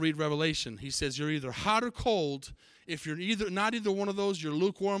that, go read Revelation. He says you're either hot or cold. If you're not either one of those, you're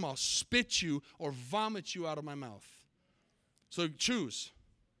lukewarm, I'll spit you or vomit you out of my mouth. So choose.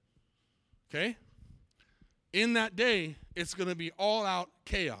 Okay? In that day, it's going to be all out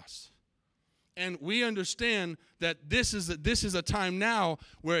chaos. And we understand that this is a time now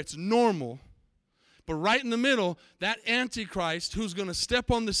where it's normal. But right in the middle, that Antichrist who's going to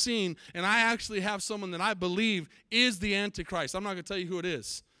step on the scene, and I actually have someone that I believe is the Antichrist. I'm not going to tell you who it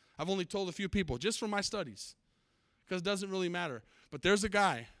is. I've only told a few people, just from my studies, because it doesn't really matter. But there's a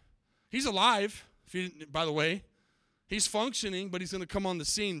guy. He's alive, by the way. He's functioning, but he's going to come on the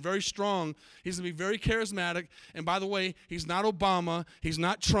scene very strong. He's going to be very charismatic. And by the way, he's not Obama. He's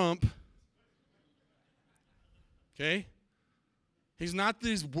not Trump. Okay? He's not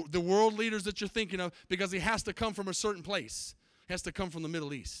the world leaders that you're thinking of because he has to come from a certain place. He has to come from the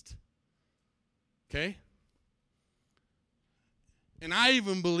Middle East. Okay? And I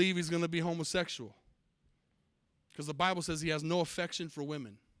even believe he's going to be homosexual because the Bible says he has no affection for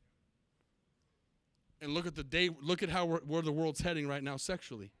women. And look at how where the world's heading right now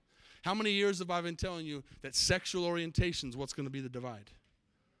sexually. How many years have I been telling you that sexual orientation is what's going to be the divide?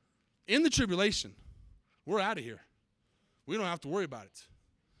 In the tribulation, we're out of here. We don't have to worry about it.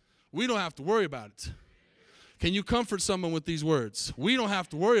 We don't have to worry about it. Can you comfort someone with these words? We don't have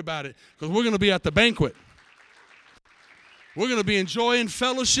to worry about it because we're going to be at the banquet. We're going to be enjoying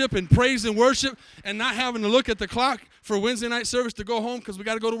fellowship and praise and worship and not having to look at the clock for Wednesday night service to go home because we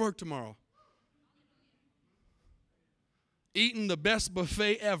got to go to work tomorrow. Eating the best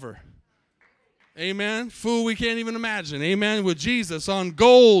buffet ever. Amen. Food we can't even imagine. Amen. With Jesus on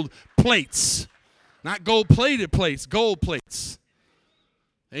gold plates. Not gold-plated plates, gold plates.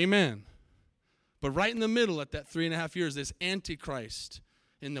 Amen. But right in the middle at that 3.5 years, this Antichrist,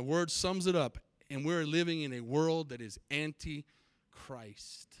 and the word sums it up, and we're living in a world that is Antichrist.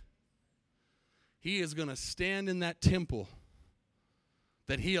 He is going to stand in that temple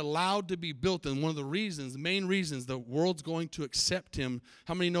that he allowed to be built, and one of the reasons, the main reasons the world's going to accept him.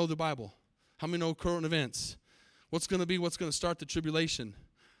 How many know the Bible? How many know current events? What's going to start the tribulation?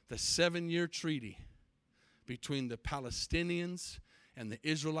 The 7-year treaty between the Palestinians and the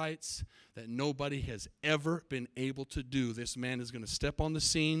Israelites that nobody has ever been able to do. This man is going to step on the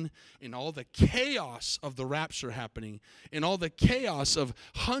scene in all the chaos of the rapture happening, in all the chaos of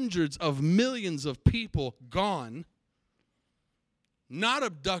hundreds of millions of people gone. not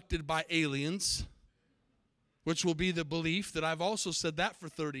abducted by aliens, which will be the belief that I've also said that for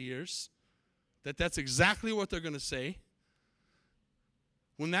 30 years, that's exactly what they're going to say.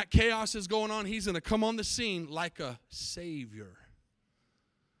 When that chaos is going on, he's going to come on the scene like a savior.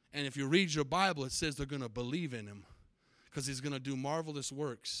 And if you read your Bible, it says they're going to believe in him because he's going to do marvelous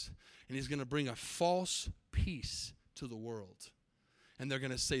works, and he's going to bring a false peace to the world. And they're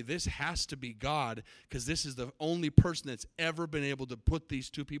going to say, this has to be God because this is the only person that's ever been able to put these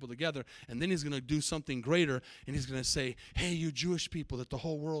two people together. And then he's going to do something greater, and he's going to say, hey, you Jewish people that the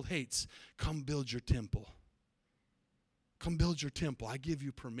whole world hates, come build your temple. Come build your temple. I give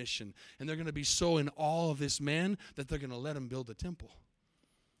you permission. And they're going to be so in awe of this man that they're going to let him build a temple.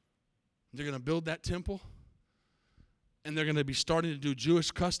 They're going to build that temple, and they're going to be starting to do Jewish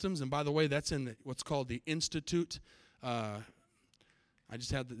customs. And by the way, that's in what's called the Institute.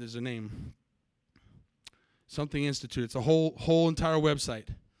 There's a name. Something Institute. It's a whole entire website.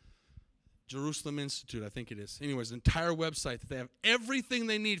 Jerusalem Institute, I think it is. Anyways, an entire website that they have everything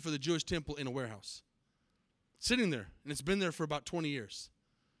they need for the Jewish temple in a warehouse. Sitting there, and it's been there for about 20 years.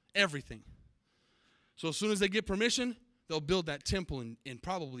 Everything. So as soon as they get permission, they'll build that temple in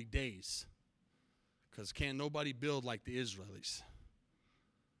probably days. Because can nobody build like the Israelis?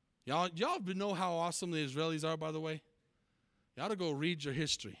 Y'all know how awesome the Israelis are, by the way? You ought to go read your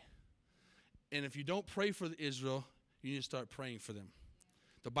history. And if you don't pray for Israel, you need to start praying for them.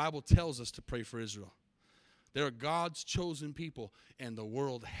 The Bible tells us to pray for Israel. They're God's chosen people, and the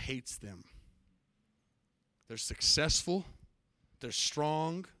world hates them. They're successful. They're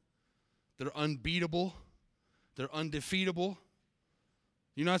strong. They're unbeatable. They're undefeatable.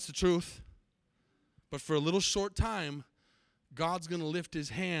 You know that's the truth. But for a little short time, God's going to lift his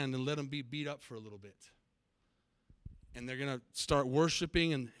hand and let them be beat up for a little bit. And they're going to start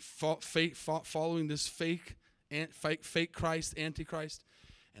worshiping and following this fake Christ, Antichrist.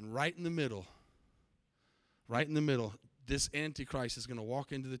 And right in the middle, this Antichrist is going to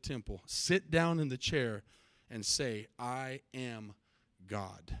walk into the temple, sit down in the chair, and say, I am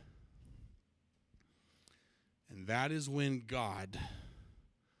God. And that is when God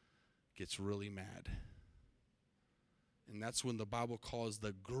gets really mad. And that's when the Bible calls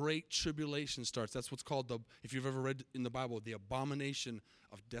the Great Tribulation starts. That's what's called, if you've ever read in the Bible, the abomination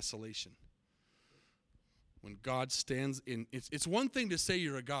of desolation. When God stands in, it's one thing to say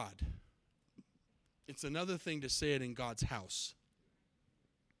you're a God. It's another thing to say it in God's house.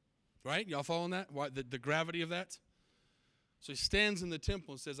 Right? Y'all following that? Why, the gravity of that? So he stands in the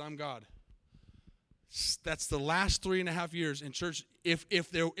temple and says, I'm God. That's the last 3.5 years in church. If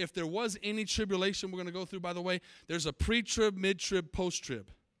there was any tribulation we're going to go through, by the way, there's a pre-trib, mid-trib,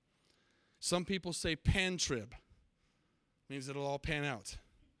 post-trib. Some people say pan-trib. Means it'll all pan out.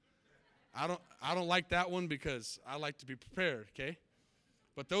 I don't like that one because I like to be prepared, okay?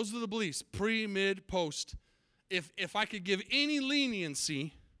 But those are the beliefs, pre, mid, post. If I could give any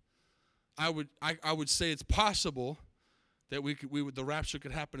leniency, I would say it's possible that the rapture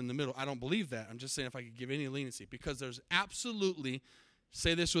could happen in the middle. I don't believe that. I'm just saying if I could give any leniency. Because there's absolutely,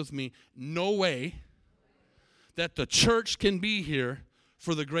 say this with me, no way that the church can be here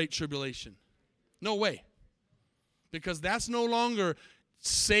for the Great Tribulation. No way. Because that's no longer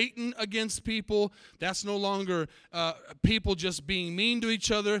Satan against people. That's no longer people just being mean to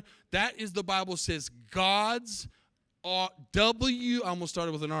each other. That is, the Bible says, God's, I almost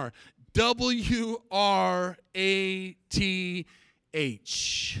started with an R, W-R-A-T-H.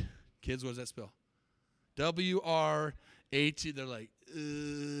 Kids, what does that spell? W-R-A-T. They're like, I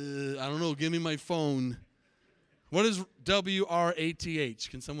don't know, give me my phone. What is W-R-A-T-H?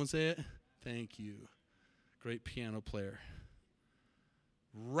 Can someone say it? Thank you. Great piano player.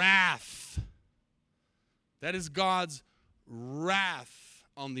 Wrath. That is God's wrath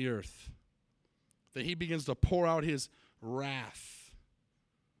on the earth. That he begins to pour out his wrath.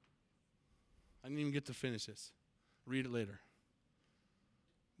 I didn't even get to finish this. Read it later.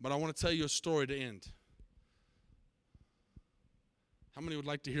 But I want to tell you a story to end. How many would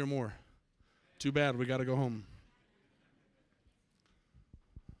like to hear more? Too bad, we got to go home.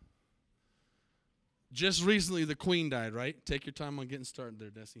 Just recently, the Queen died, right? Take your time on getting started there,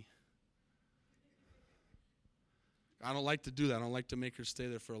 Desi. I don't like to do that. I don't like to make her stay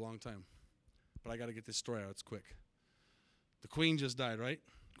there for a long time. But I got to get this story out. It's quick. The Queen just died, right?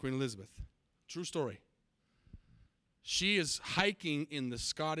 Queen Elizabeth. True story. She is hiking in the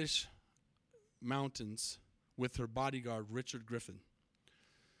Scottish mountains with her bodyguard, Richard Griffin.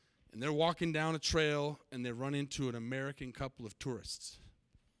 And they're walking down a trail, and they run into an American couple of tourists.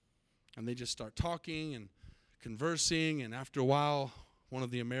 And they just start talking and conversing, and after a while, one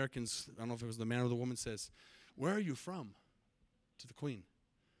of the Americans, I don't know if it was the man or the woman, says, "Where are you from? to the queen.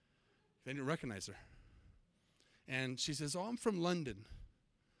 They didn't recognize her. And she says, oh, I'm from London.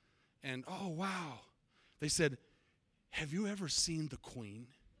 And, oh, wow. They said, have you ever seen the queen?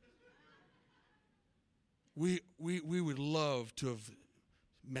 We would love to have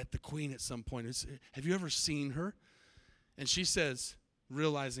met the queen at some point. Have you ever seen her? And she says,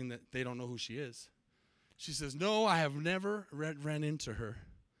 realizing that they don't know who she is, she says, no, I have never ran into her.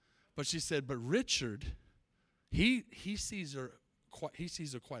 But she said, but Richard, he sees her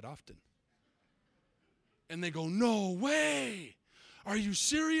quite often. And they go, no way. Are you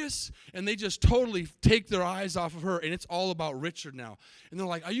serious? And they just totally take their eyes off of her, and it's all about Richard now. And they're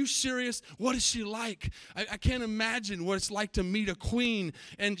like, are you serious? What is she like? I can't imagine what it's like to meet a queen.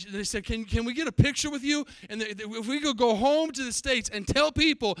 And they said, can we get a picture with you? And if we could go home to the States and tell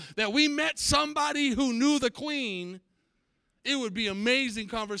people that we met somebody who knew the queen, it would be amazing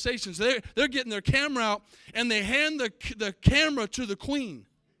conversations. They're getting their camera out, and they hand the camera to the queen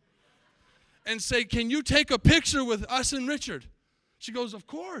and say, can you take a picture with us and Richard? She goes, of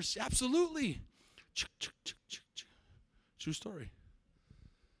course, absolutely. True story.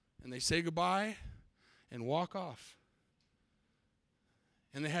 And they say goodbye and walk off.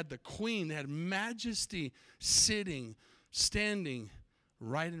 And they had the queen, they had majesty standing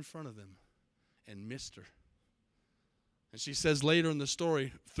right in front of them, and missed her. And she says later in the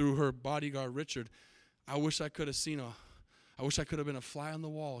story, through her bodyguard, Richard, I wish I could have been a fly on the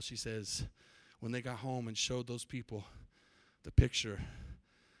wall, she says, when they got home and showed those people the picture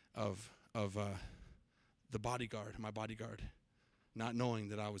of the bodyguard, my bodyguard, not knowing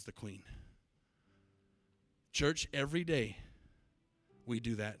that I was the queen. Church, every day we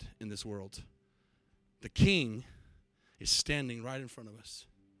do that in this world. The king is standing right in front of us.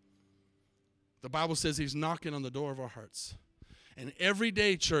 The Bible says he's knocking on the door of our hearts. And every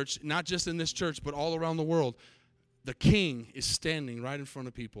day, church, not just in this church, but all around the world, the king is standing right in front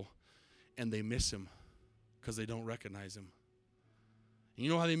of people, and they miss him because they don't recognize him. You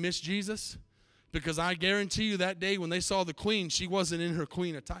know how they missed Jesus? Because I guarantee you that day when they saw the queen, she wasn't in her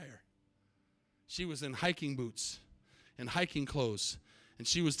queen attire. She was in hiking boots and hiking clothes. And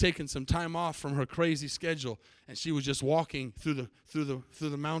she was taking some time off from her crazy schedule. And she was just walking through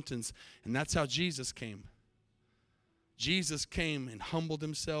the mountains. And that's how Jesus came. Jesus came and humbled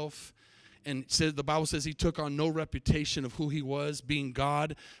himself. And the Bible says he took on no reputation of who he was, being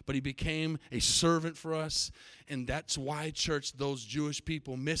God, but he became a servant for us. And that's why, church, those Jewish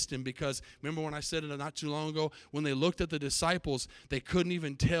people missed him. Because remember when I said it not too long ago, when they looked at the disciples, they couldn't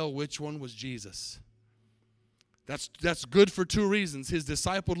even tell which one was Jesus. That's good for two reasons. His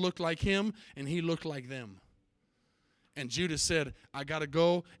disciple looked like him, and he looked like them. And Judas said, I got to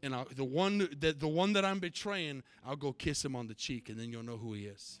go, and the one that I'm betraying, I'll go kiss him on the cheek, and then you'll know who he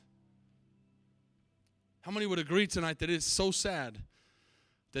is. How many would agree tonight that it's so sad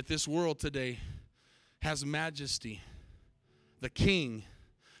that this world today has majesty, the king,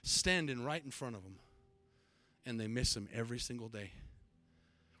 standing right in front of them, and they miss him every single day?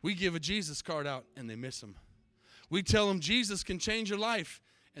 We give a Jesus card out, and they miss him. We tell them Jesus can change your life,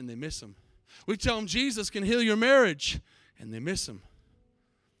 and they miss him. We tell them Jesus can heal your marriage, and they miss him.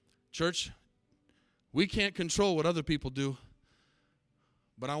 Church, we can't control what other people do.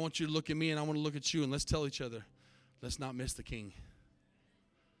 But I want you to look at me, and I want to look at you, and let's tell each other, let's not miss the king.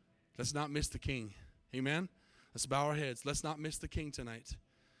 Let's not miss the king. Amen? Let's bow our heads. Let's not miss the king tonight.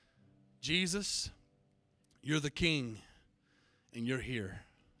 Jesus, you're the king, and you're here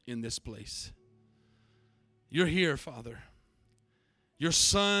in this place. You're here, Father. Your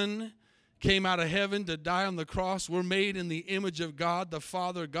Son came out of heaven to die on the cross. We're made in the image of God the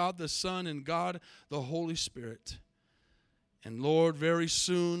Father, God the Son, and God the Holy Spirit. And Lord, very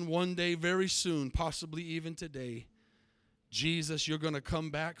soon, one day, very soon, possibly even today, Jesus, you're going to come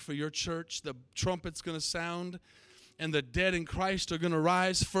back for your church. The trumpet's going to sound, and the dead in Christ are going to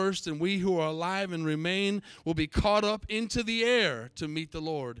rise first, and we who are alive and remain will be caught up into the air to meet the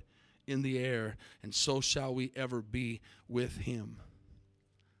Lord in the air, and so shall we ever be with him.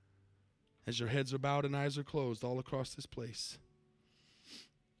 As your heads are bowed and eyes are closed all across this place,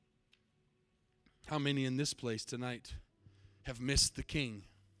 how many in this place tonight have missed the king?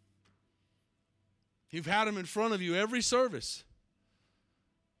 You've had him in front of you every service.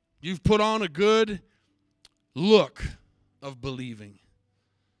 You've put on a good look of believing.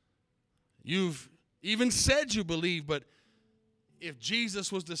 You've even said you believe, but if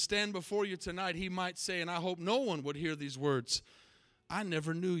Jesus was to stand before you tonight, he might say, and I hope no one would hear these words, I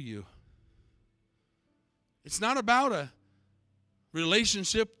never knew you. It's not about a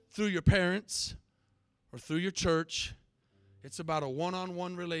relationship through your parents or through your church. It's about a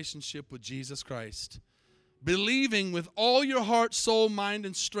one-on-one relationship with Jesus Christ. believing with all your heart, soul, mind,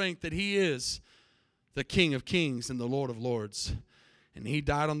 and strength that he is the King of Kings and the Lord of Lords. And he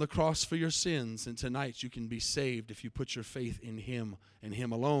died on the cross for your sins, and tonight you can be saved if you put your faith in him and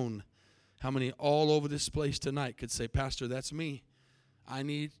him alone. How many all over this place tonight could say, Pastor, that's me. I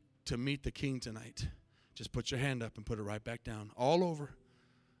need to meet the King tonight. Just put your hand up and put it right back down. All over.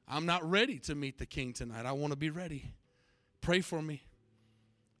 I'm not ready to meet the King tonight. I want to be ready. Pray for me.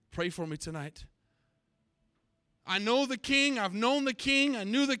 Pray for me tonight. I know the King. I've known the King. I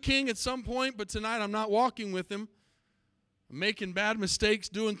knew the King at some point, but tonight I'm not walking with him. I'm making bad mistakes,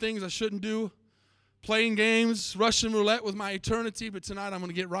 doing things I shouldn't do, playing games, Russian roulette with my eternity, but tonight I'm going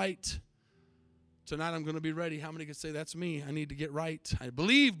to get right. Tonight I'm going to be ready. How many can say, that's me? I need to get right. I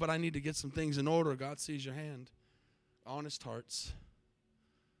believe, but I need to get some things in order. God sees your hand. Honest hearts.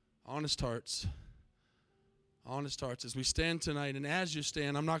 Honest hearts. Honest hearts. As we stand tonight, and as you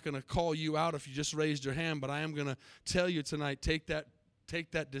stand, I'm not going to call you out if you just raised your hand, but I am going to tell you tonight, take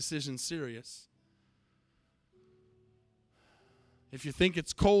that decision serious. If you think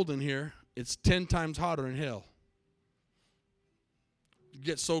it's cold in here, it's 10 times hotter in hell. It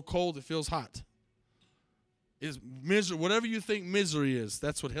gets so cold it feels hot. Is misery, whatever you think misery is,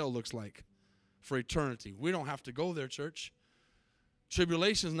 that's what hell looks like for eternity. We don't have to go there, church.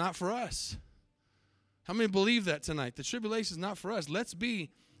 Tribulation is not for us. How many believe that tonight? The tribulation is not for us. Let's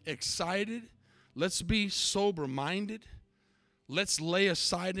be excited. Let's be sober-minded. Let's lay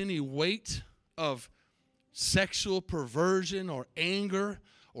aside any weight of sexual perversion or anger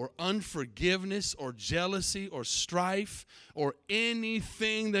or unforgiveness or jealousy or strife or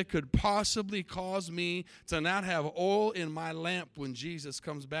anything that could possibly cause me to not have oil in my lamp when Jesus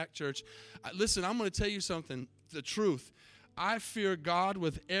comes back, church. Listen, I'm going to tell you something, the truth. I fear God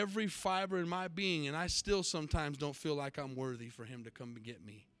with every fiber in my being, and I still sometimes don't feel like I'm worthy for him to come and get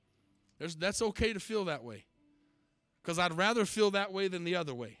me. That's okay to feel that way, because I'd rather feel that way than the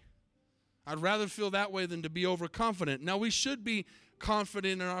other way. I'd rather feel that way than to be overconfident. Now, we should be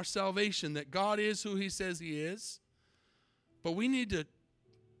confident in our salvation that God is who he says he is, but we need to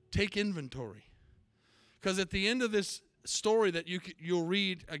take inventory, because at the end of this story that you'll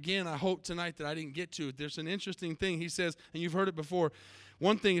read again, I hope tonight that I didn't get to it, there's an interesting thing. He says, and you've heard it before,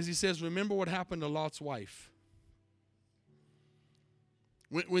 one thing is he says, remember what happened to Lot's wife.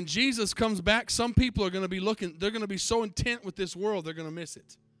 When Jesus comes back, some people are going to be looking, they're going to be so intent with this world, they're going to miss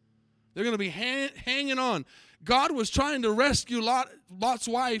it. They're going to be hanging on. God was trying to rescue Lot's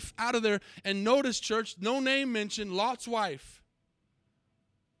wife out of there. And notice, church, no name mentioned, Lot's wife.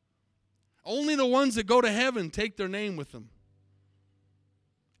 Only the ones that go to heaven take their name with them.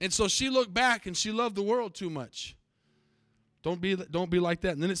 And so she looked back and she loved the world too much. Don't be like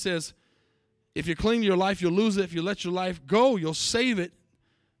that. And then it says, if you cling to your life, you'll lose it. If you let your life go, you'll save it.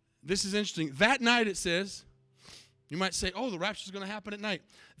 This is interesting. That night, it says, you might say, oh, the rapture is going to happen at night.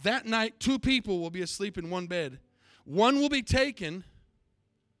 That night, 2 people will be asleep in one bed. One will be taken,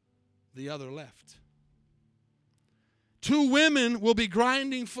 the other left. 2 women will be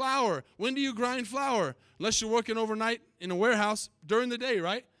grinding flour. When do you grind flour? Unless you're working overnight in a warehouse during the day,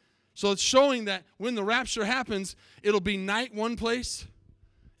 right? So it's showing that when the rapture happens, it'll be night one place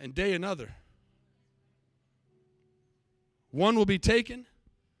and day another. One will be taken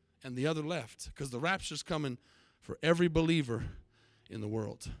and the other left, because the rapture's coming for every believer in the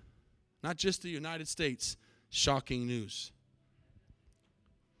world. Not just the United States. Shocking news.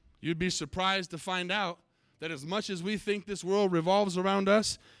 You'd be surprised to find out that as much as we think this world revolves around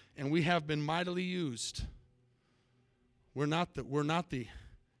us, and we have been mightily used, we're not the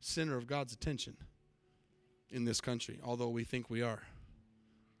center of God's attention in this country, although we think we are.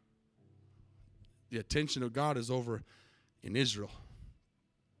 The attention of God is over in Israel.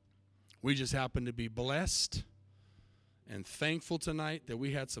 We just happen to be blessed and thankful tonight that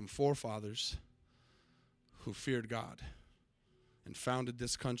we had some forefathers who feared God and founded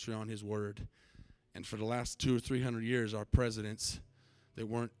this country on his word. And for the last 200 or 300 years, our presidents that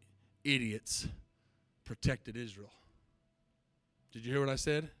weren't idiots protected Israel. Did you hear what I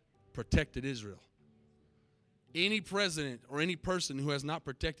said? Protected Israel. Any president or any person who has not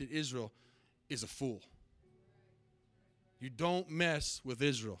protected Israel is a fool. You don't mess with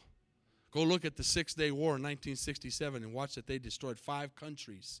Israel. Go look at the 6-Day War in 1967 and watch that they destroyed 5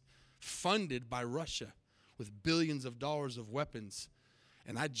 countries funded by Russia with billions of dollars of weapons.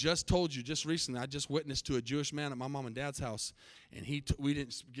 And I just told you just recently, I just witnessed to a Jewish man at my mom and dad's house, and we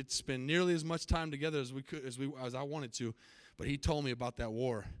didn't get to spend nearly as much time together as I wanted to, but he told me about that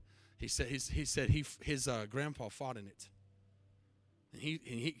war. He said his grandpa fought in it, and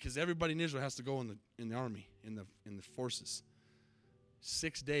he because everybody in Israel has to go in the army in the forces.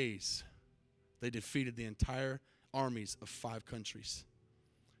 6 days they defeated the entire armies of 5 countries.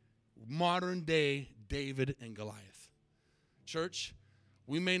 Modern day David and Goliath. Church,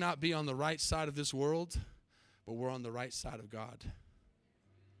 we may not be on the right side of this world, but we're on the right side of God.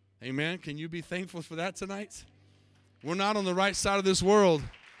 Amen. Can you be thankful for that tonight? We're not on the right side of this world,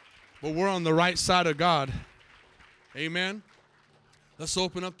 but we're on the right side of God. Amen. Let's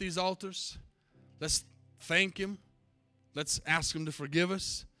open up these altars. Let's thank Him. Let's ask Him to forgive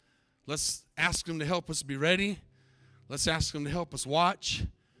us. Let's ask Him to help us be ready. Let's ask Him to help us watch.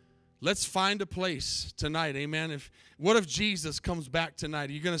 Let's find a place tonight, amen. What if Jesus comes back tonight?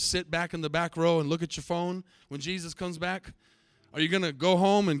 Are you going to sit back in the back row and look at your phone when Jesus comes back? Are you going to go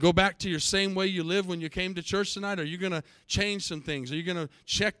home and go back to your same way you lived when you came to church tonight? Are you going to change some things? Are you going to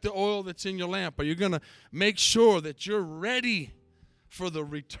check the oil that's in your lamp? Are you going to make sure that you're ready for the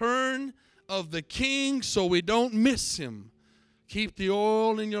return of the King so we don't miss Him? Keep the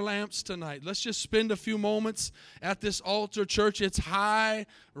oil in your lamps tonight. Let's just spend a few moments at this altar, church. It's high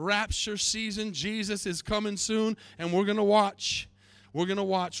rapture season. Jesus is coming soon, and we're going to watch. We're going to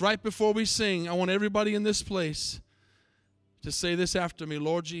watch. Right before we sing, I want everybody in this place to say this after me.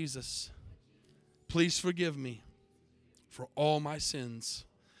 Lord Jesus, please forgive me for all my sins.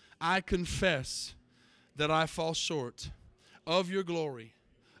 I confess that I fall short of your glory.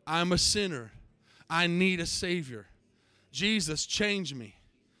 I'm a sinner. I need a Savior. Jesus, change me,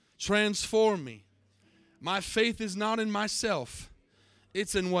 transform me. My faith is not in myself.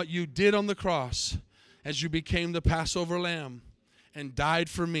 It's in what you did on the cross as you became the Passover lamb and died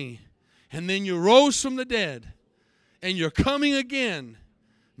for me. And then you rose from the dead, and you're coming again,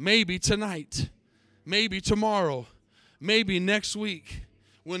 maybe tonight, maybe tomorrow, maybe next week.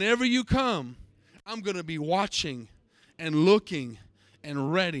 Whenever you come, I'm going to be watching and looking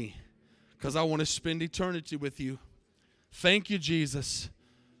and ready because I want to spend eternity with you. Thank you, Jesus.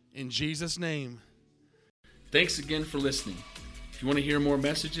 In Jesus' name. Thanks again for listening. If you want to hear more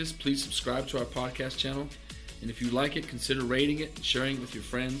messages, please subscribe to our podcast channel. And if you like it, consider rating it and sharing it with your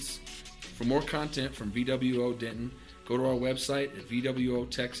friends. For more content from VWO Denton, go to our website at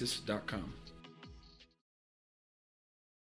VWOTexas.com.